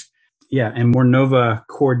Annihilation wave. Yeah, and more Nova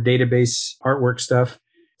core database artwork stuff.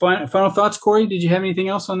 Final thoughts, Corey? Did you have anything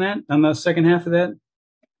else on that, on the second half of that?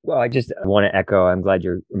 Well, I just want to echo, I'm glad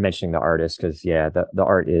you're mentioning the artist, because, yeah, the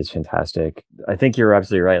art is fantastic. I think you're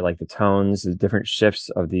absolutely right. Like the tones, the different shifts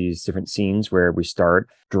of these different scenes where we start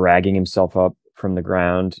dragging himself up from the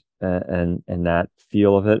ground and that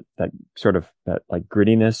feel of it, that sort of that like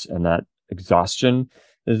grittiness and that exhaustion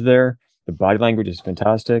is there. The body language is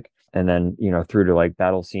fantastic. And then, through to like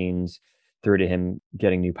battle scenes, through to him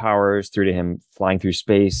getting new powers, through to him flying through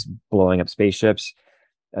space, blowing up spaceships.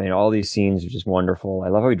 I mean, all these scenes are just wonderful. I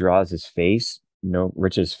love how he draws his face.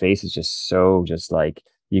 Rich's face is just so like,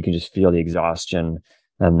 you can just feel the exhaustion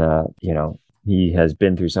and he has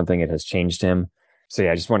been through something. It has changed him. So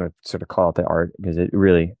yeah, I just want to sort of call out the art because it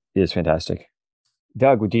really is fantastic.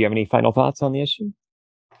 Doug, do you have any final thoughts on the issue?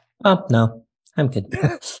 No, I'm good.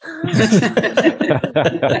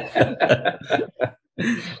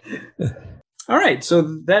 All right. So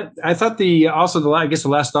that I thought I guess the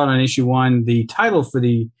last thought on issue 1, the title for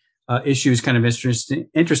the issue is kind of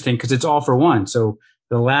interesting because it's All for One. So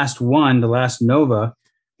the last Nova,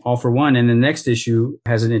 All for One, and the next issue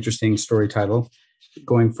has an interesting story title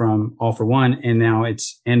going from All for One, and now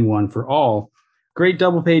it's N1 for All. Great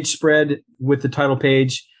double page spread with the title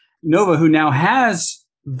page. Nova, who now has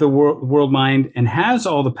the world mind and has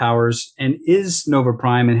all the powers and is Nova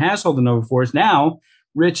Prime and has all the Nova Force. Now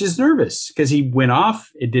Rich is nervous because he went off.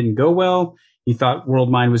 It didn't go well. He thought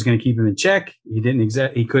World Mind was going to keep him in check. He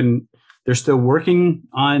couldn't. They're still working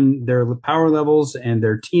on their power levels and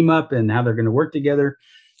their team up and how they're going to work together.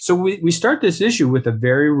 So we start this issue with a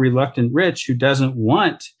very reluctant Rich who doesn't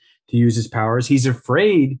want to use his powers. He's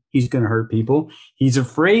afraid he's going to hurt people. He's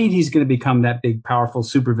afraid he's going to become that big, powerful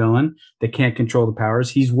supervillain that can't control the powers.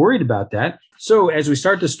 He's worried about that. So as we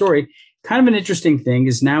start the story, kind of an interesting thing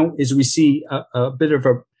is we see a bit of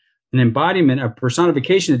an embodiment, a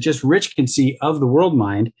personification that just Rich can see of the world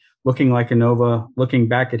mind, looking like a Nova, looking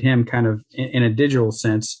back at him kind of in a digital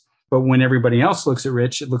sense. But when everybody else looks at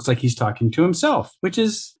Rich, it looks like he's talking to himself, which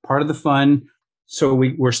is part of the fun. So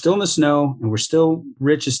we're still in the snow and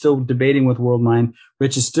Rich is still debating with World Mind.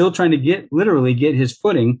 Rich is still trying to literally get his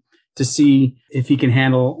footing to see if he can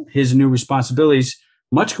handle his new responsibilities,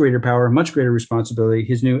 much greater power, much greater responsibility,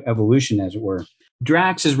 his new evolution, as it were.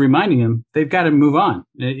 Drax is reminding him they've got to move on.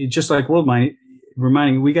 It's just like World Mind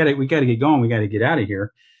reminding him, we got to get going. We got to get out of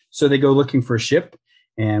here. So they go looking for a ship,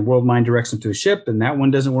 and World Mind directs them to a ship, and that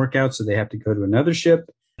one doesn't work out. So they have to go to another ship.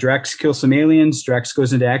 Drax kills some aliens. Drax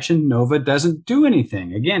goes into action. Nova doesn't do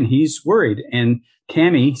anything. Again, he's worried. And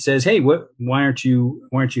Cammy says, "Hey, why aren't you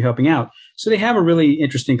helping out?" So they have a really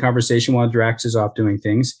interesting conversation while Drax is off doing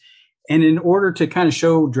things. And in order to kind of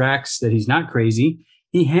show Drax that he's not crazy,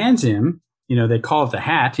 he hands him, they call it the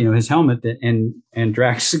hat, his helmet, and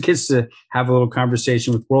Drax gets to have a little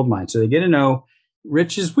conversation with World Mind. So they get to know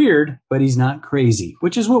Rich is weird, but he's not crazy,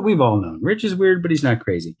 which is what we've all known. Rich is weird, but he's not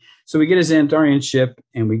crazy. So we get a Xandarian ship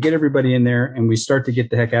and we get everybody in there and we start to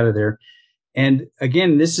get the heck out of there. And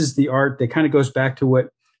again, this is the art that kind of goes back to what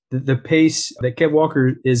the pace that Kev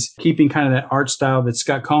Walker is keeping, kind of that art style that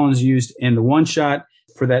Scott Collins used in the one shot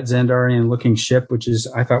for that Xandarian looking ship, which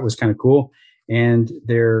I thought was kind of cool. And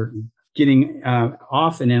they're getting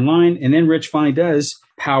off and in line. And then Rich finally does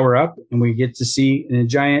power up, and we get to see in a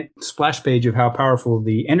giant splash page of how powerful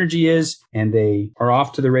the energy is. And they are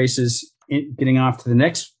off to the races, getting off to the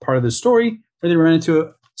next part of the story, where they run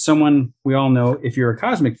into someone we all know, if you're a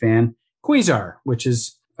Cosmic fan, Quasar, which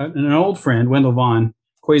is an old friend, Wendell Vaughn,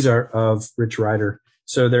 Quasar of Rich Rider.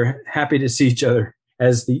 So they're happy to see each other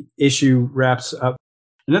as the issue wraps up.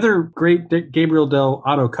 Another great Gabriel Del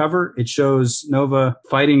Otto cover. It shows Nova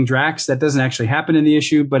fighting Drax. That doesn't actually happen in the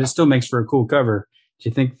issue, but it still makes for a cool cover. Do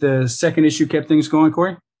you think the second issue kept things going,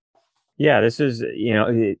 Corey? Yeah, this is,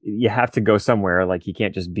 you have to go somewhere. Like, you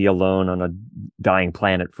can't just be alone on a dying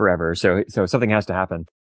planet forever. So something has to happen.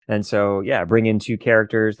 And so, yeah, bring in two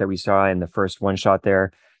characters that we saw in the first one shot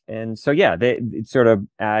there. And so, yeah, it's sort of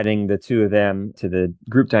adding the two of them to the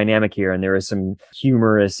group dynamic here. And there is some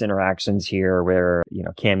humorous interactions here where,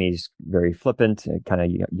 Cammy's very flippant, kind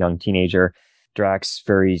of young teenager. Drax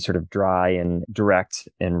very sort of dry and direct,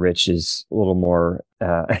 and Rich is a little more,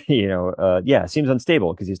 seems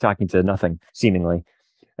unstable because he's talking to nothing seemingly.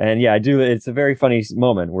 And yeah, it's a very funny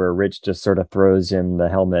moment where Rich just sort of throws him the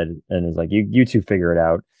helmet and is like, you two figure it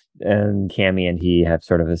out. And Cammy and he have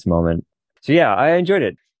sort of this moment. So yeah, I enjoyed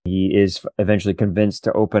it. He is eventually convinced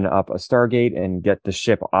to open up a Stargate and get the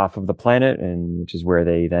ship off of the planet, and which is where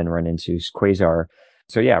they then run into Quasar.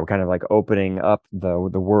 So yeah, we're kind of like opening up the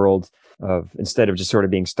world of, instead of just sort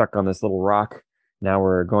of being stuck on this little rock, now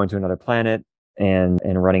we're going to another planet and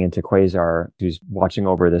running into Quasar, who's watching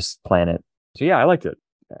over this planet. So yeah, I liked it.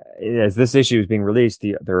 As this issue is being released,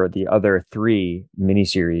 there are the other 3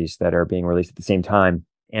 miniseries that are being released at the same time.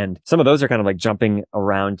 And some of those are kind of like jumping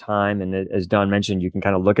around time. And as Don mentioned, you can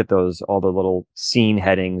kind of look at all the little scene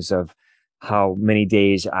headings of how many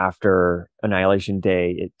days after Annihilation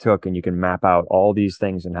Day it took, and you can map out all these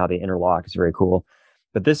things and how they interlock. It's very cool.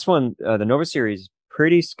 But this one, the Nova series,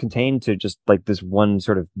 pretty contained to just like this one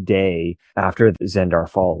sort of day after Xandar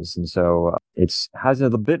falls. And so it's has a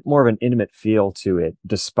bit more of an intimate feel to it,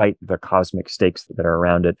 despite the cosmic stakes that are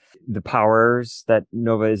around it. The powers that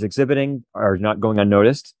Nova is exhibiting are not going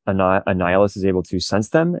unnoticed. Annihilus is able to sense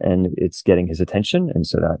them, and it's getting his attention. And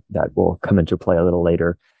so that will come into play a little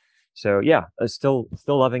later. So yeah, still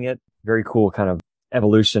loving it. Very cool kind of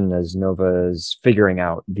evolution as Nova is figuring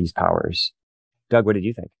out these powers. Doug, what did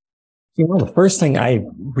you think? The first thing I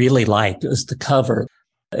really liked was the cover.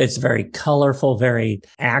 It's very colorful, very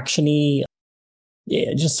actiony.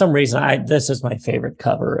 Yeah, just some reason this is my favorite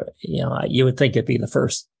cover. You would think it'd be the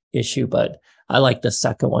first issue, but I like the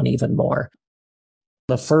second one even more.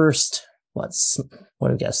 The first, what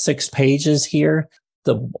do we got? 6 pages here.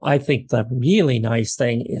 I think the really nice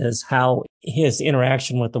thing is how his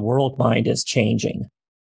interaction with the world mind is changing.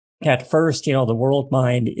 At first, the world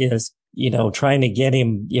mind is, trying to get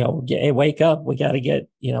him, hey, wake up. We got to get,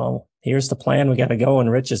 here's the plan. We got to go.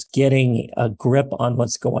 And Rich is getting a grip on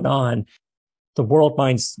what's going on. The world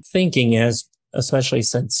mind's thinking is, especially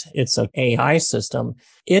since it's an AI system,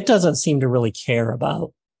 it doesn't seem to really care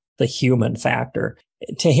about the human factor.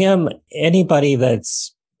 To him, anybody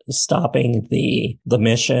that's stopping the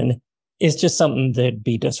mission is just something that'd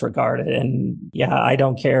be disregarded. And yeah, I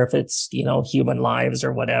don't care if it's, human lives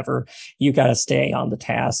or whatever. You got to stay on the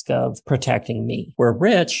task of protecting me. Where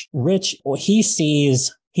Rich, he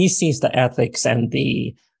sees the ethics and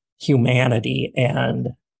the humanity, and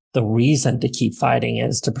the reason to keep fighting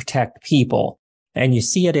is to protect people. And you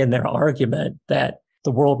see it in their argument that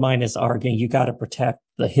the world mind is arguing, you got to protect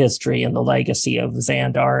the history and the legacy of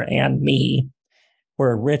Xandar and me.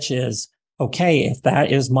 Where Rich is, okay, if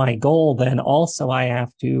that is my goal, then also I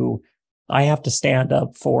have to stand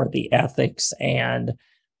up for the ethics and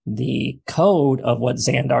the code of what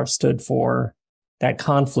Xandar stood for, that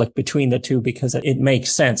conflict between the two, because it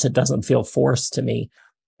makes sense. It doesn't feel forced to me.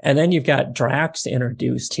 And then you've got Drax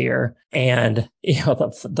introduced here. And,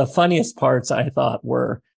 the funniest parts I thought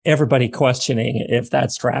were everybody questioning if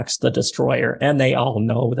that's Drax the Destroyer. And they all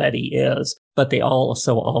know that he is, but they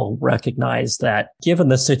also all recognize that given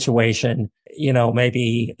the situation,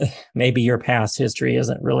 maybe your past history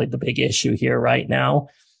isn't really the big issue here right now.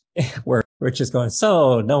 Where Rich is going,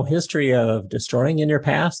 so no history of destroying in your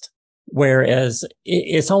past. Whereas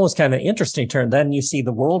it's almost kind of an interesting turn. Then you see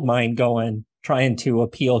the world mind trying to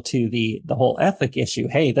appeal to the whole ethic issue.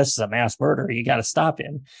 Hey, this is a mass murderer. You got to stop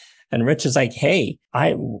him. And Rich is like, hey,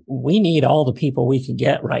 we need all the people we can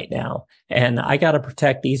get right now. And I got to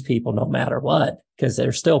protect these people no matter what, because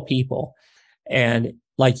they're still people. And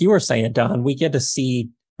like you were saying, Don, we get to see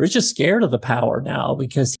Rich is scared of the power now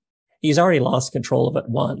because he's already lost control of it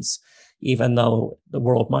once, even though the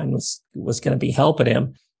world mind was going to be helping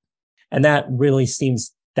him. And that really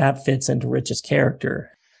that fits into Rich's character.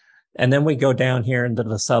 And then we go down here into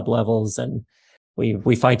the sub levels and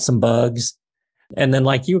we fight some bugs. And then,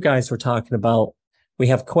 like you guys were talking about, we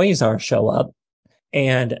have Quasar show up.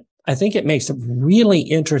 And I think it makes really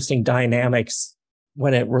interesting dynamics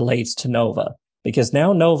when it relates to Nova, because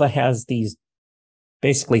now Nova has these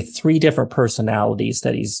basically 3 different personalities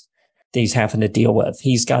that he's having to deal with.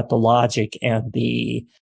 He's got the logic and the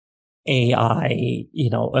AI,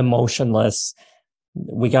 emotionless.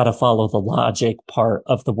 We got to follow the logic part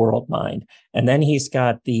of the world mind. And then he's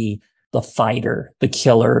got the fighter, the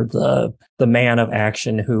killer, the man of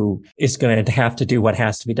action who is going to have to do what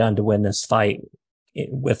has to be done to win this fight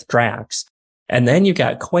with Drax. And then you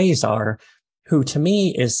got Quasar, who to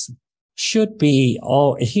me should be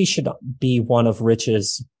one of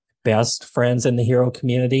Rich's best friends in the hero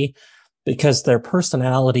community, because their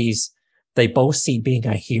personalities, they both see being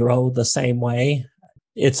a hero the same way.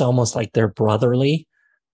 It's almost like they're brotherly.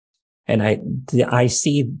 And I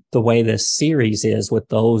see the way this series is with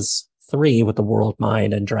those 3, with the world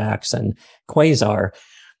mind and Drax and Quasar.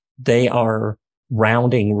 They are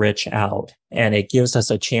rounding Rich out, and it gives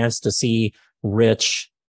us a chance to see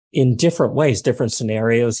Rich in different ways, different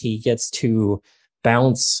scenarios. He gets to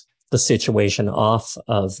bounce the situation off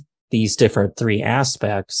of these different 3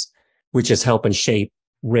 aspects, which is helping shape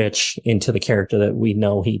Rich into the character that we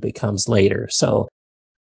know he becomes later. So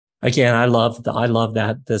again, I love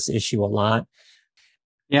this issue a lot.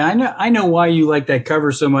 Yeah, I know why you like that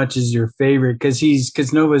cover so much is your favorite,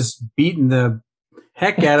 because Nova's beating the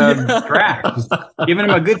heck out of Drax, giving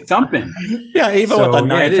him a good thumping. Yeah, even with a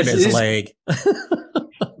knife in his leg.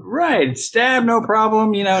 Right, stab, no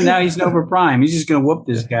problem. Now he's Nova Prime. He's just going to whoop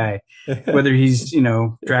this guy, whether he's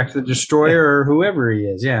Drax the Destroyer or whoever he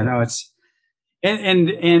is. Yeah, no, it's And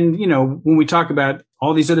when we talk about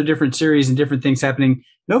all these other different series and different things happening,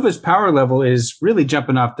 Nova's power level is really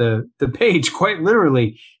jumping off the page quite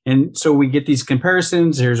literally. And so we get these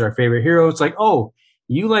comparisons. Here's our favorite hero. It's like, oh,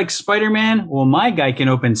 you like Spider-Man? Well, my guy can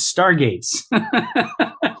open stargates.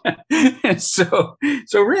 so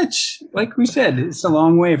Rich, like we said, it's a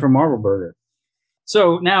long way from Marvel Burger.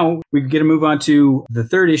 So now we get to move on to the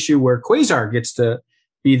third issue where Quasar gets to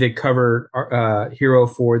be the cover hero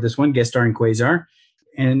for this one, guest starring Quasar.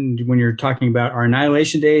 And when you're talking about our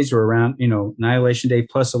Annihilation days, we're around, Annihilation Day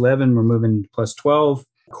plus 11, we're moving plus 12.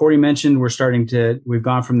 Corey mentioned we've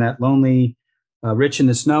gone from that lonely Rich in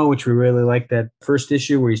the Snow, which we really like that first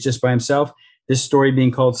issue where he's just by himself. This story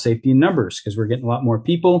being called Safety in Numbers because we're getting a lot more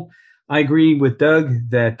people. I agree with Doug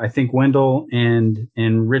that I think Wendell and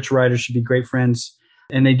Rich Rider should be great friends.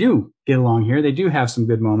 And they do get along here. They do have some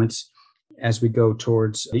good moments as we go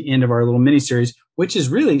towards the end of our little miniseries, which is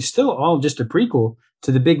really still all just a prequel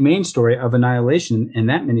to the big main story of Annihilation and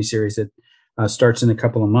that miniseries that starts in a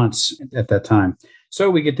couple of months at that time. So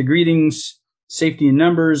we get the greetings, Safety in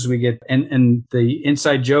Numbers. We get and the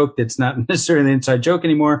inside joke that's not necessarily an inside joke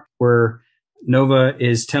anymore, where Nova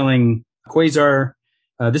is telling Quasar,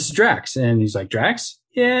 this is Drax. And he's like, Drax?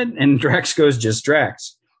 Yeah. And Drax goes, just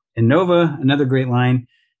Drax. And Nova, another great line,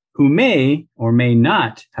 who may or may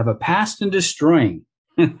not have a past in destroying.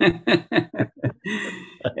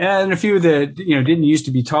 And a few that didn't used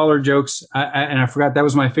to be taller jokes. I forgot that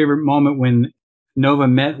was my favorite moment when Nova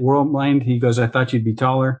met Worldmind. He goes, I thought you'd be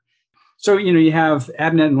taller. So, you have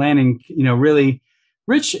Abnett and Lanning, really,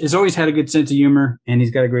 Rich has always had a good sense of humor, and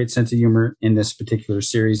he's got a great sense of humor in this particular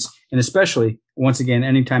series. And especially, once again,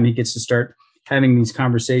 anytime he gets to start having these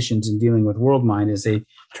conversations and dealing with Worldmind as they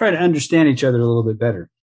try to understand each other a little bit better.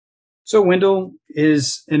 So Wendell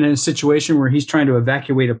is in a situation where he's trying to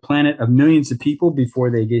evacuate a planet of millions of people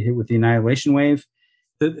before they get hit with the Annihilation Wave.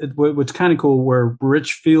 What's kind of cool, where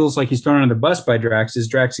Rich feels like he's thrown on the bus by Drax, is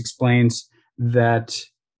Drax explains that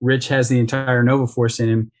Rich has the entire Nova Force in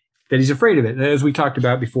him, that he's afraid of it. As we talked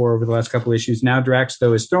about before over the last couple of issues, now Drax,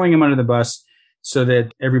 though, is throwing him under the bus so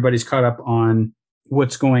that everybody's caught up on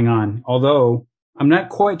what's going on. Although I'm not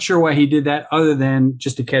quite sure why he did that other than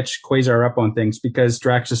just to catch Quasar up on things, because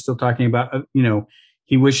Drax is still talking about,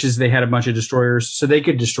 he wishes they had a bunch of destroyers so they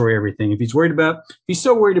could destroy everything. If he's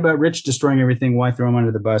so worried about Rich destroying everything, why throw him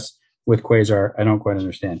under the bus with Quasar? I don't quite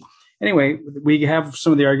understand. Anyway, we have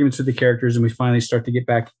some of the arguments with the characters, and we finally start to get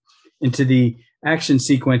back into the action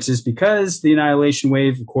sequences because the Annihilation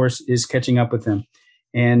Wave, of course, is catching up with them.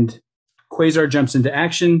 And Quasar jumps into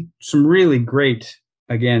action. Some really great,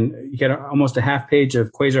 again, you get almost a half page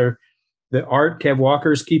of Quasar. The art, Kev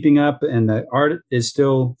Walker's keeping up, and the art is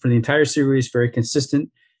still, for the entire series, very consistent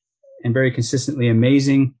and very consistently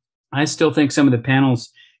amazing. I still think some of the panels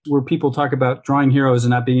where people talk about drawing heroes and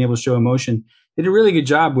not being able to show emotion, they did a really good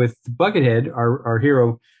job with Buckethead, our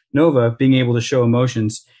hero, Nova, being able to show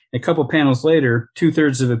emotions. A couple panels later,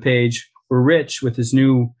 2/3 of a page, where Rich, with his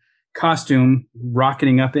new costume,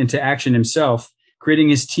 rocketing up into action himself, gritting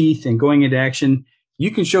his teeth and going into action. You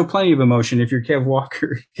can show plenty of emotion if you're Kev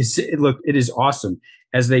Walker, because it is awesome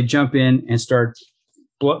as they jump in and start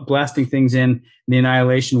blasting things in the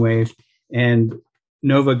Annihilation Wave. And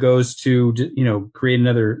Nova goes to, create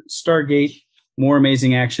another Stargate, more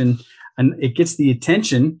amazing action. And it gets the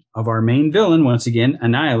attention of our main villain, once again,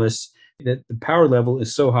 Annihilus, that the power level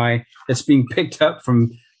is so high that's being picked up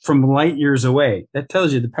from light years away. That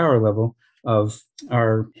tells you the power level of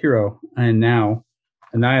our hero. And now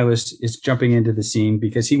Annihilus is jumping into the scene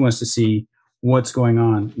because he wants to see what's going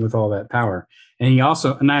on with all that power. And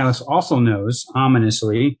Annihilus also knows,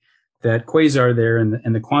 ominously, that Quasar there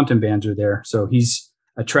and the quantum bands are there. So he's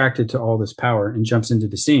attracted to all this power and jumps into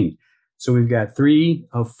the scene. So we've got 3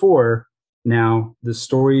 of 4 now. The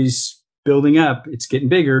story's building up. It's getting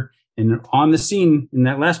bigger. And on the scene in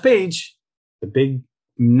that last page, the big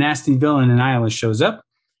nasty villain Annihilus shows up.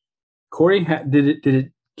 Corey, did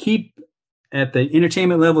it keep at the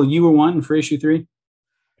entertainment level you were wanting for issue 3?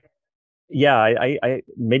 Yeah, I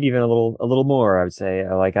maybe even a little more, I would say.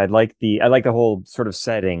 I like the whole sort of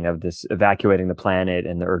setting of this evacuating the planet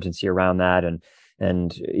and the urgency around that,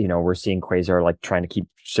 and we're seeing Quasar like trying to keep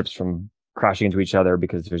ships from crashing into each other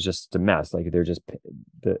because there's just a mess. Like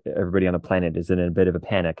everybody on the planet is in a bit of a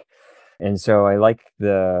panic. And so I like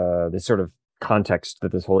the sort of context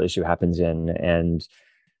that this whole issue happens in. And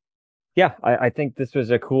yeah, I think this was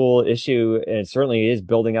a cool issue, and it certainly is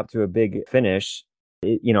building up to a big finish.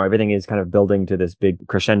 Everything is kind of building to this big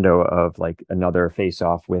crescendo of like another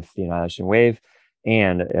face-off with the Annihilation Wave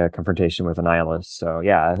and a confrontation with Annihilus. So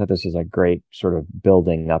yeah, I thought this was a great sort of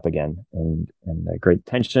building up again and a great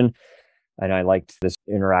tension. And I liked this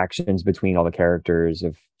interactions between all the characters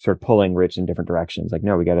of sort of pulling Rich in different directions. Like,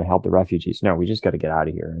 no, we got to help the refugees. No, we just got to get out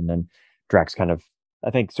of here. And then Drax kind of, I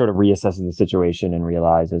think, sort of reassesses the situation and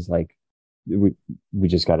realizes like, we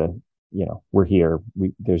just got to, we're here.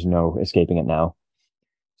 There's no escaping it now.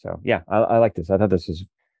 So yeah, I like this. I thought this was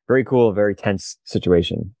very cool, very tense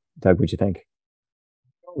situation. Doug, what'd you think?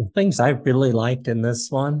 The things I really liked in this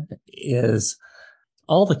one is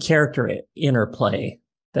all the character interplay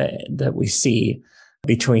that we see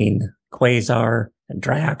between Quasar and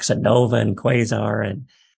Drax and Nova and Quasar, and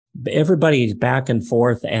everybody's back and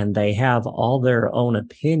forth, and they have all their own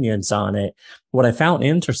opinions on it. What I found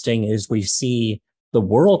interesting is we see the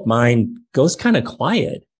world mind goes kind of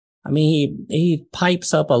quiet. I mean, he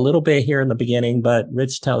pipes up a little bit here in the beginning, but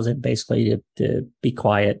Rich tells him basically to be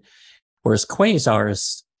quiet. Whereas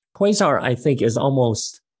Quasar, I think, is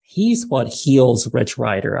almost, he's what heals Rich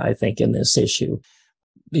Rider, I think, in this issue.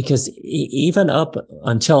 Because even up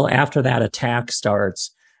until after that attack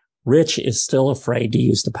starts, Rich is still afraid to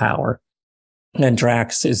use the power. And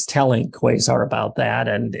Drax is telling Quasar about that.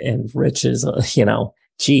 And Rich is,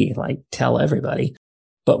 tell everybody.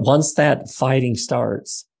 But once that fighting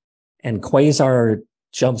starts and Quasar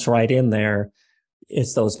jumps right in there,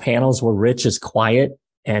 it's those panels where Rich is quiet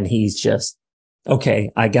and he's just,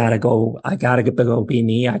 okay, I gotta go be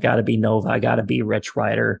me. I gotta be Nova. I gotta be Rich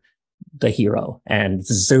Rider, the hero. And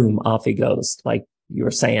zoom, off he goes. Like you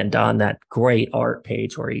were saying, Don, that great art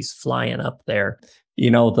page where he's flying up there.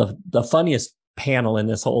 The funniest panel in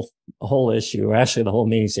this whole issue, or actually the whole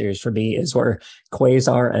miniseries for me, is where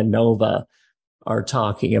Quasar and Nova are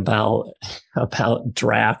talking about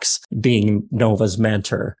Drax being Nova's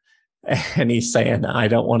mentor. And he's saying, I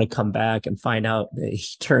don't want to come back and find out that he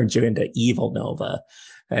turned you into evil Nova.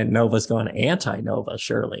 And Nova's going, anti-Nova,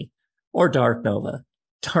 surely. Or Dark Nova.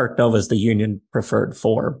 Dark Nova is the Union preferred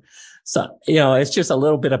form. So, it's just a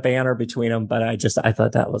little bit of banter between them, but I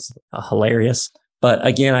thought that was hilarious. But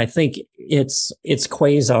again, I think it's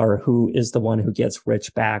Quasar who is the one who gets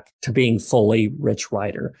Rich back to being fully Rich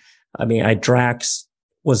Rider. I mean, Drax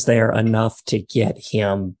was there enough to get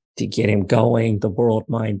him going. The world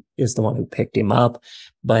mind is the one who picked him up,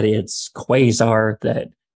 but it's Quasar that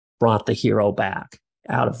brought the hero back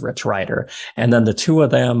out of Rich Rider. And then the two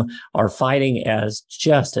of them are fighting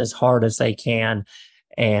just as hard as they can.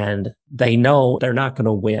 And they know they're not going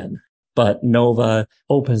to win, but Nova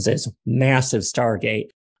opens this massive Stargate,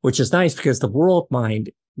 which is nice because the world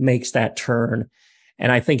mind makes that turn.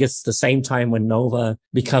 And I think it's the same time when Nova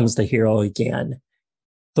becomes the hero again.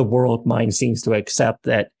 The world mind seems to accept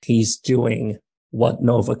that he's doing what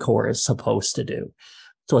Nova Corps is supposed to do.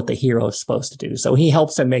 It's what the hero is supposed to do. So he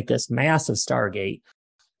helps them make this massive Stargate.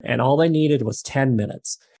 And all they needed was 10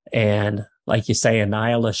 minutes. And like you say,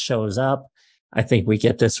 Annihilus shows up. I think we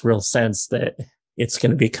get this real sense that it's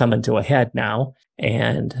going to be coming to a head now.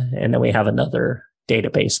 And then we have another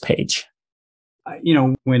database page.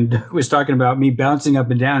 When Doug was talking about me bouncing up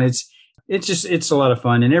and down, it's a lot of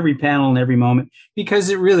fun in every panel and every moment, because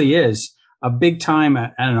it really is a big time.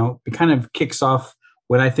 I don't know, it kind of kicks off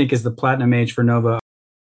what I think is the platinum age for Nova.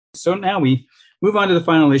 So now we move on to the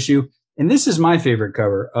final issue. And this is my favorite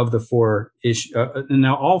cover of the 4 issue.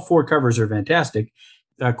 Now all 4 covers are fantastic.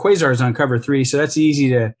 Quasar is on cover 3, so that's easy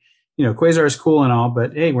to, Quasar is cool and all,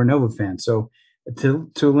 but hey, we're Nova fans. So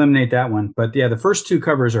to eliminate that one. But yeah, the first 2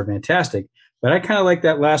 covers are fantastic. But I kind of like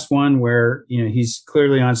that last one where, he's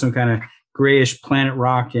clearly on some kind of grayish planet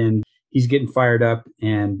rock and he's getting fired up.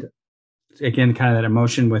 And again, kind of that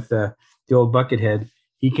emotion with the old Buckethead.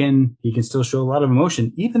 He can still show a lot of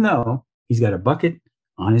emotion, even though he's got a bucket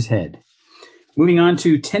on his head. Moving on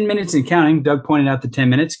to 10 minutes and counting. Doug pointed out the 10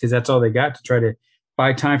 minutes because that's all they got to try to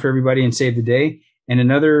buy time for everybody and save the day. And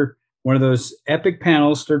another one of those epic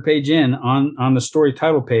panels, third page in on the story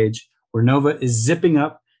title page, where Nova is zipping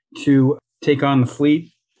up to take on the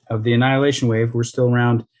fleet of the Annihilation Wave. We're still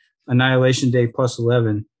around Annihilation Day plus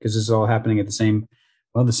 11 because this is all happening at the same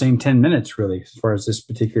 10 minutes, really, as far as this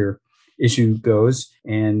particular issue goes.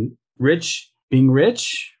 And Rich, being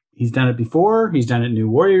Rich, he's done it before. He's done it in New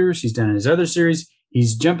Warriors. He's done it in his other series.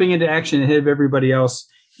 He's jumping into action ahead of everybody else,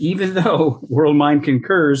 even though World Mind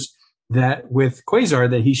concurs that with Quasar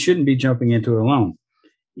that he shouldn't be jumping into it alone,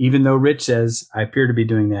 even though Rich says, I appear to be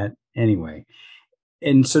doing that anyway.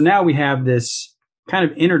 And so now we have this kind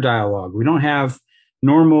of inner dialogue. We don't have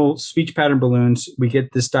normal speech pattern balloons. We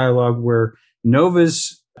get this dialogue where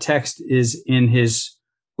Nova's text is in his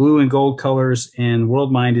blue and gold colors, and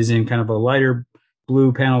World Mind is in kind of a lighter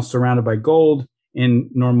blue panel surrounded by gold in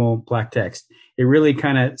normal black text. It really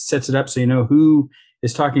kind of sets it up so you know who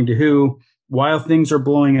is talking to who while things are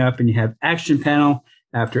blowing up, and you have action panel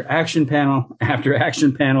after action panel after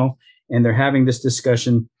action panel, and they're having this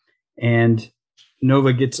discussion, and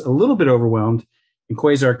Nova gets a little bit overwhelmed, and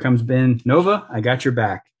Quasar comes in. Nova, I got your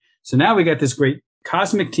back. So now we got this great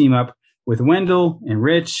cosmic team up with Wendell and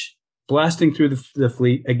Rich blasting through the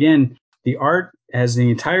fleet. Again, the art as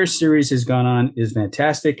the entire series has gone on is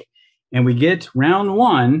fantastic. And we get round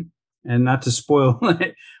one, and not to spoil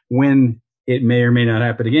when it may or may not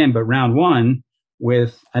happen again, but round one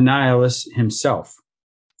with Annihilus himself.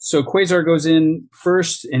 So Quasar goes in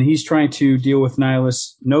first, and he's trying to deal with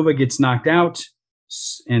Annihilus. Nova gets knocked out,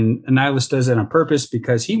 and Annihilus does it on purpose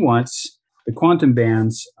because he wants the quantum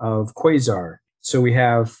bands of Quasar. So we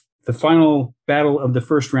have the final battle of the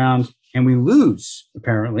first round, and we lose,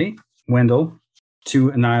 apparently, Wendell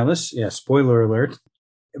to Annihilus. Yeah, spoiler alert.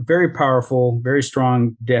 A very powerful, very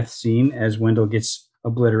strong death scene as Wendell gets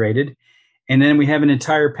obliterated. And then we have an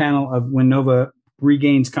entire panel of when Nova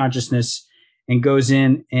regains consciousness and goes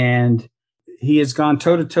in, and he has gone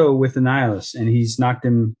toe-to-toe with Annihilus, and he's knocked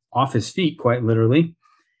him off his feet, quite literally,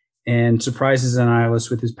 and surprises Annihilus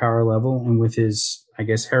with his power level and with his, I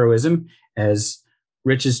guess, heroism, as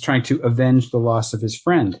Rich is trying to avenge the loss of his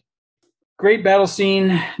friend. Great battle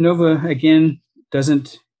scene. Nova, again,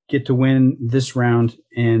 doesn't get to win this round,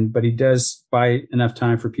 but he does buy enough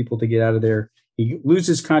time for people to get out of there. He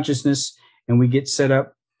loses consciousness, and we get set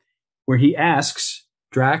up where he asks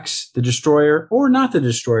Drax, the Destroyer, or not the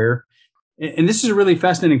Destroyer. And this is a really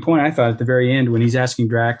fascinating point, I thought, at the very end, when he's asking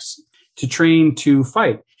Drax to train to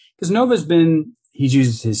fight. Because he's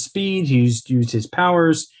used his speed, he's used his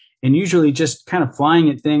powers, and usually just kind of flying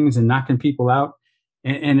at things and knocking people out,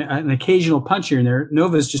 and an occasional punch here and there.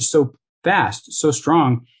 Nova's just so fast, so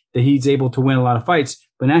strong, that he's able to win a lot of fights.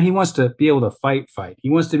 But now he wants to be able to fight. He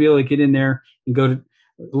wants to be able to get in there and go to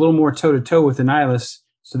a little more toe-to-toe with Annihilus,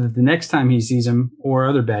 so that the next time he sees him or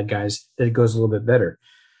other bad guys, that it goes a little bit better.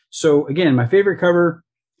 So again, my favorite cover,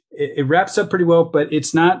 it wraps up pretty well, but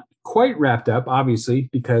it's not quite wrapped up, obviously,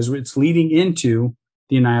 because it's leading into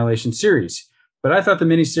the Annihilation series. But I thought the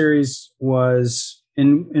miniseries was,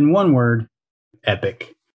 in one word,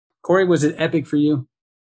 epic. Corey, was it epic for you?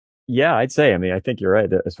 Yeah, I'd say. I mean, I think you're right.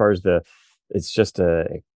 As far as it's just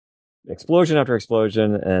a explosion after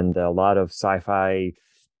explosion, and a lot of sci-fi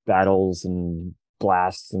battles and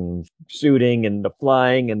blasts and shooting and the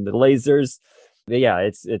flying and the lasers. But yeah,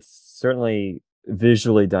 it's certainly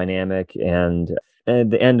visually dynamic, and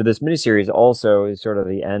the end of this miniseries also is sort of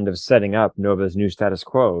the end of setting up Nova's new status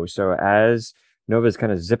quo. So as Nova's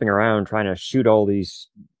kind of zipping around trying to shoot all the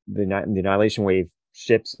Annihilation Wave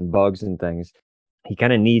ships and bugs and things, he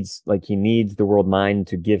kind of needs the world mind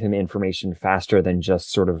to give him information faster than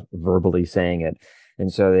just sort of verbally saying it.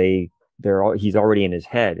 And so he's already in his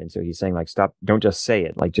head. And so he's saying, like, stop, don't just say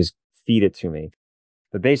it, like, just feed it to me.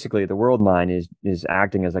 But basically the world mind is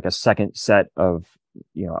acting as like a second set of,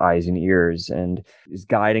 eyes and ears, and is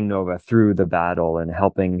guiding Nova through the battle and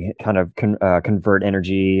helping kind of convert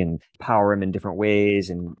energy and power him in different ways,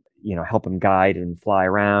 and, help him guide and fly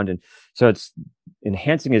around. And so it's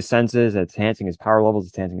enhancing his senses, it's enhancing his power levels,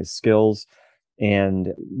 it's enhancing his skills,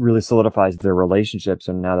 and really solidifies their relationship.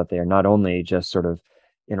 So now that they are not only just sort of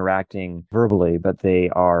interacting verbally, but they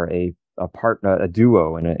are a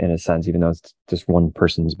duo in a sense, even though it's just one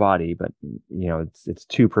person's body. But it's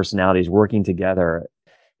two personalities working together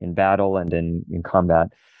in battle and in combat.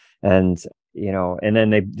 And and then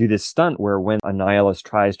they do this stunt where when Annihilus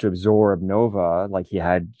tries to absorb Nova, like he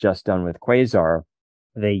had just done with Quasar,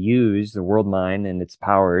 they use the world mind and its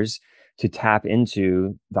powers to tap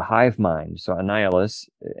into the hive mind. So Annihilus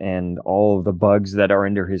and all of the bugs that are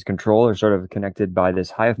under his control are sort of connected by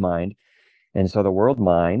this hive mind. And so the world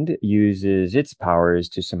mind uses its powers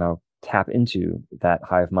to somehow tap into that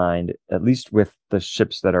hive mind, at least with the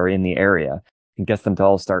ships that are in the area, and gets them to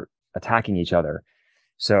all start attacking each other.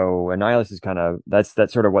 So Annihilus is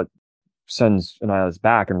that's sort of what sends Annihilus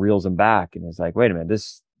back and reels him back, and is like, wait a minute,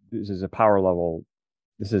 this is a power level.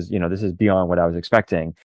 This is beyond what I was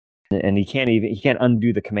expecting. And he can't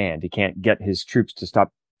undo the command. He can't get his troops to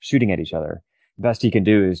stop shooting at each other. The best he can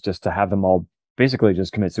do is just to have them all basically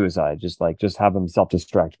just commit suicide, just have them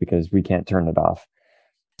self-destruct, because we can't turn it off.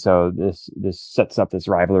 So this sets up this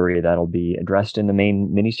rivalry that'll be addressed in the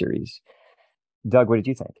main miniseries. Doug, what did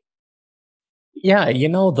you think? Yeah,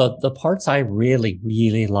 the parts I really,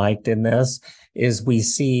 really liked in this is we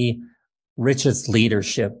see Rich's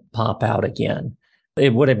leadership pop out again.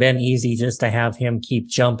 It would have been easy just to have him keep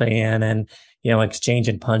jumping in and,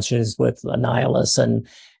 exchanging punches with Annihilus and,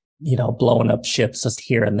 blowing up ships just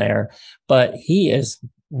here and there. But he has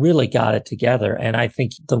really got it together. And I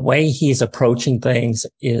think the way he's approaching things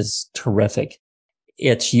is terrific.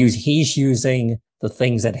 He's using the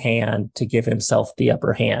things at hand to give himself the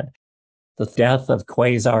upper hand. The death of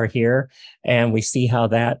Quasar here, and we see how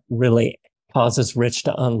that really causes Rich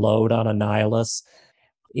to unload on Annihilus.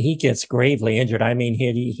 He gets gravely injured. I mean,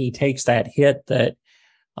 he takes that hit that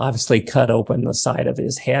obviously cut open the side of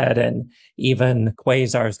his head, and even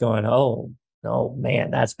Quasar's going, oh, no,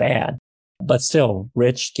 man, that's bad. But still,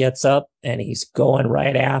 Rich gets up and he's going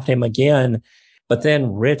right at him again. But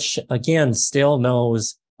then Rich, again, still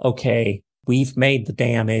knows, okay, we've made the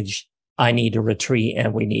damage. I need to retreat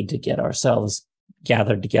and we need to get ourselves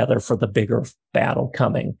gathered together for the bigger battle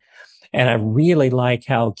coming. And I really like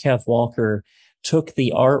how Kev Walker took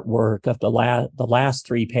the artwork of the last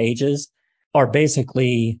 3 pages are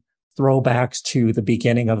basically throwbacks to the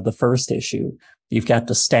beginning of the first issue. You've got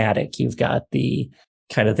the static, you've got the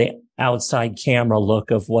kind of the outside camera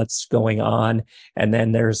look of what's going on. And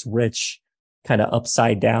then there's Rich kind of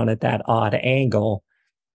upside down at that odd angle.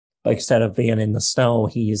 But instead of being in the snow,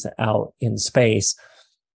 he's out in space.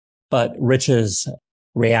 But Rich's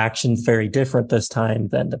reaction's very different this time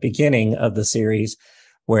than the beginning of the series,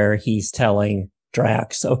 where he's telling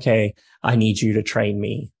Drax, okay, I need you to train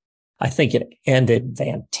me. I think it ended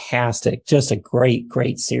fantastic. Just a great,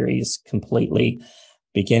 great series completely,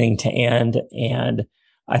 beginning to end. And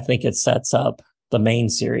I think it sets up the main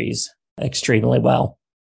series extremely well.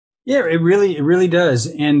 Yeah, it really does.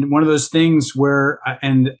 And one of those things where,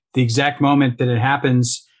 and the exact moment that it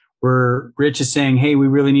happens, where Rich is saying, hey, we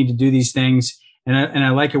really need to do these things. And I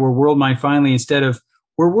like it where Worldmind finally,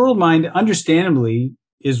 where Worldmind understandably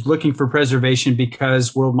is looking for preservation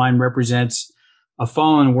because Worldmind represents a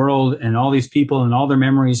fallen world, and all these people and all their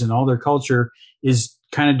memories and all their culture is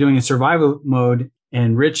kind of doing a survival mode.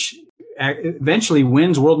 And Rich eventually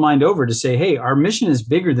wins Worldmind over to say, hey, our mission is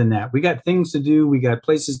bigger than that. We got things to do. We got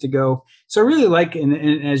places to go. So I really like,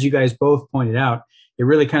 and as you guys both pointed out, it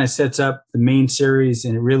really kind of sets up the main series,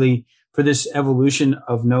 and it really, for this evolution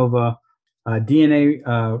of Nova, DNA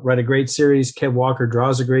wrote a great series. Kev Walker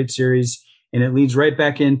draws a great series, and it leads right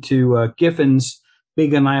back into Giffen's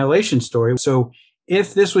big Annihilation story. So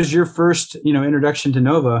if this was your first, introduction to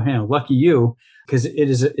Nova, lucky you, because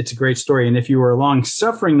it's a great story. And if you were a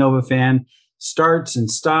long-suffering Nova fan, starts and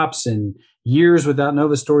stops and years without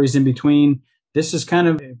Nova stories in between, this is kind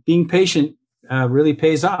of being patient really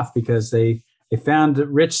pays off, because they found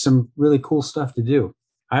Rich some really cool stuff to do.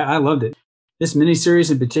 I loved it. This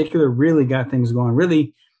miniseries in particular really got things going.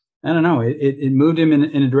 Really, I don't know, it moved him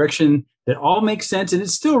in a direction that all makes sense, and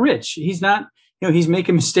it's still Rich. He's not, he's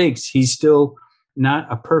making mistakes. He's still not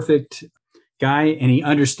a perfect guy, and he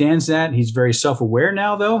understands that. He's very self-aware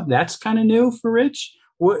now, though. That's kind of new for Rich.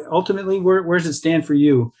 Ultimately, where does it stand for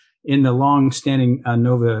you in the long-standing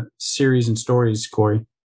Nova series and stories, Corey?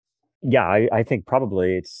 Yeah, I think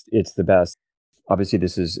probably it's the best. Obviously,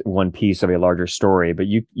 this is one piece of a larger story, but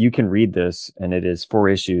you can read this, and it is 4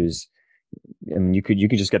 issues. I mean, you could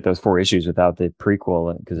just get those 4 issues without the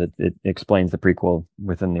prequel, because it explains the prequel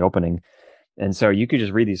within the opening. And so you could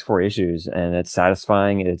just read these 4 issues, and it's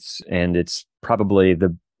satisfying. It's probably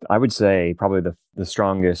I would say the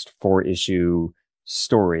strongest 4-issue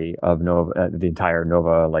story of Nova, the entire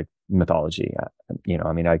Nova mythology.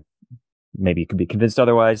 I mean, I maybe could be convinced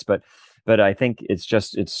otherwise, but I think it's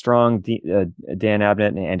strong. Dan Abnett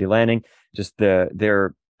and Andy Lanning, just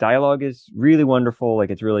their dialogue is really wonderful.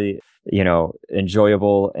 It's really,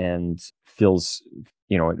 enjoyable, and feels,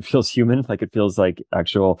 it feels human. It feels like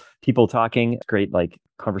actual people talking. Great,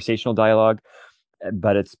 conversational dialogue,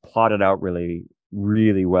 but it's plotted out really,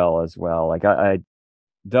 really well as well.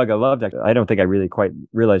 Doug, I loved it. I don't think I really quite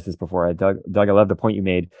realized this before. Doug, I love the point you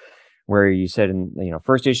made where you said in,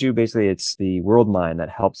 first issue, basically it's the Worldmind that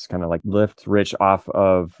helps kind of lift Rich off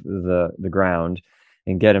of the ground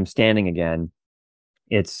and get him standing again.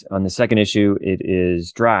 It's on the second issue, it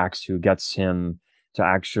is Drax who gets him to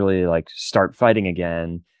actually start fighting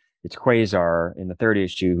again. It's Quasar in the third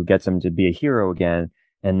issue who gets him to be a hero again.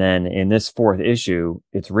 And then in this fourth issue,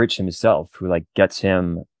 it's Rich himself who gets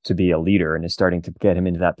him to be a leader and is starting to get him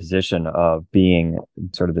into that position of being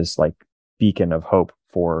sort of this beacon of hope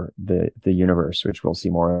for the universe, which we'll see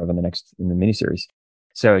more of in the miniseries.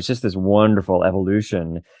 So it's just this wonderful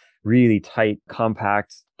evolution, really tight,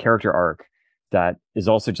 compact character arc that is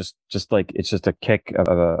also just it's just a kick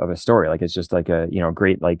of a story. It's just a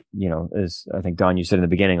great as I think Don, you said in the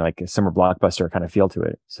beginning, a summer blockbuster kind of feel to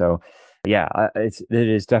it. So yeah, it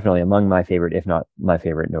is definitely among my favorite, if not my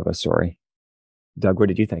favorite Nova story. Doug, what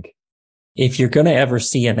did you think? If you're going to ever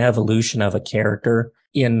see an evolution of a character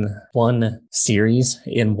in one series,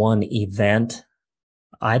 in one event,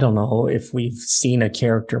 I don't know if we've seen a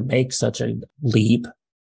character make such a leap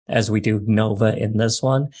as we do Nova in this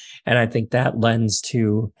one. And I think that lends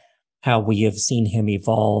to how we have seen him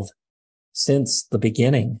evolve since the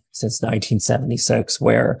beginning, since 1976,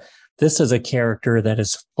 where this is a character that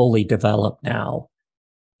is fully developed now.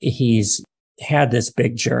 He's had this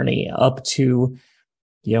big journey up to,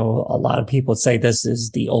 a lot of people say this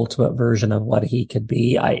is the ultimate version of what he could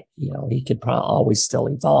be. He could probably always still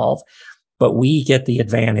evolve, but we get the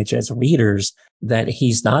advantage as readers that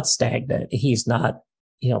he's not stagnant. He's not,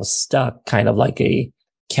 stuck kind of like a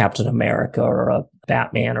Captain America or a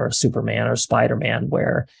Batman or a Superman or Spider-Man,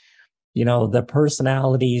 where, the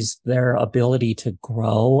personalities, their ability to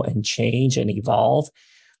grow and change and evolve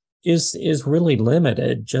is really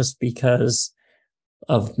limited just because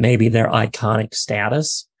of maybe their iconic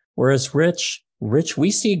status. Whereas Rich,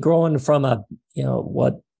 we see growing from a,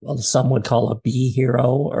 what some would call a B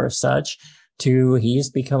hero or such to he's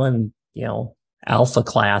becoming, alpha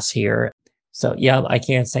class here. So yeah, I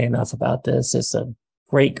can't say enough about this. It's a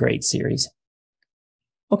great, great series.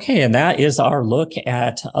 Okay, and that is our look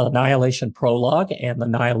at Annihilation Prologue and the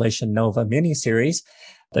Annihilation Nova miniseries.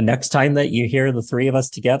 The next time that you hear the three of us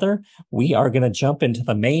together, we are going to jump into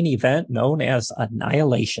the main event known as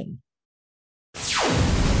Annihilation.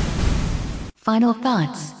 Final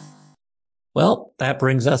thoughts. Well, that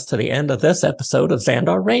brings us to the end of this episode of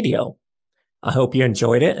Xandar Radio. I hope you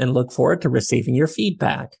enjoyed it and look forward to receiving your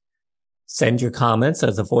feedback. Send your comments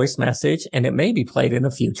as a voice message, and it may be played in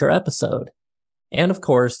a future episode. And of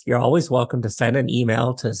course, you're always welcome to send an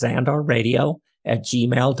email to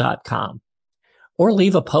xandarradio@gmail.com or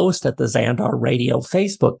leave a post at the Xandar Radio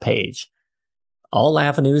Facebook page. All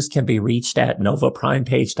avenues can be reached at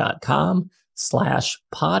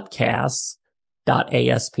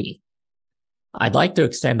novaprimepage.com/podcasts.asp. I'd like to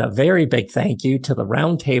extend a very big thank you to the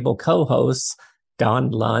Roundtable co-hosts,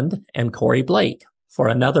 Don Lund and Corey Blake, for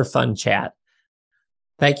another fun chat.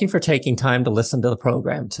 Thank you for taking time to listen to the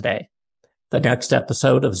program today. The next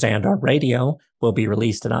episode of Xandar Radio will be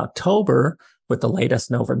released in October with the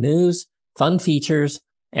latest Nova news, fun features,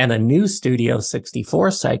 and a new Studio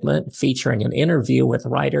 64 segment featuring an interview with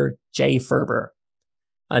writer Jay Ferber.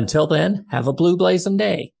 Until then, have a blue blazing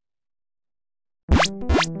day.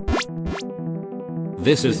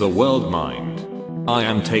 This is the World Mind. I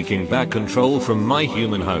am taking back control from my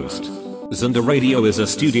human host. Xandar Radio is a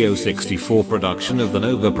Studio 64 production of the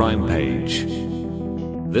Nova Prime page.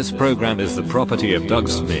 This program is the property of Doug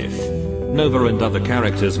Smith. Nova and other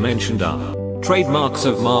characters mentioned are trademarks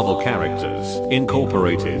of Marvel Characters,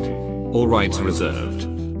 Incorporated. All rights reserved.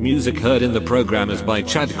 Music heard in the program is by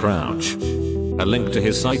Chad Crouch. A link to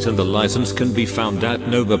his site and the license can be found at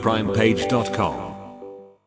novaprimepage.com.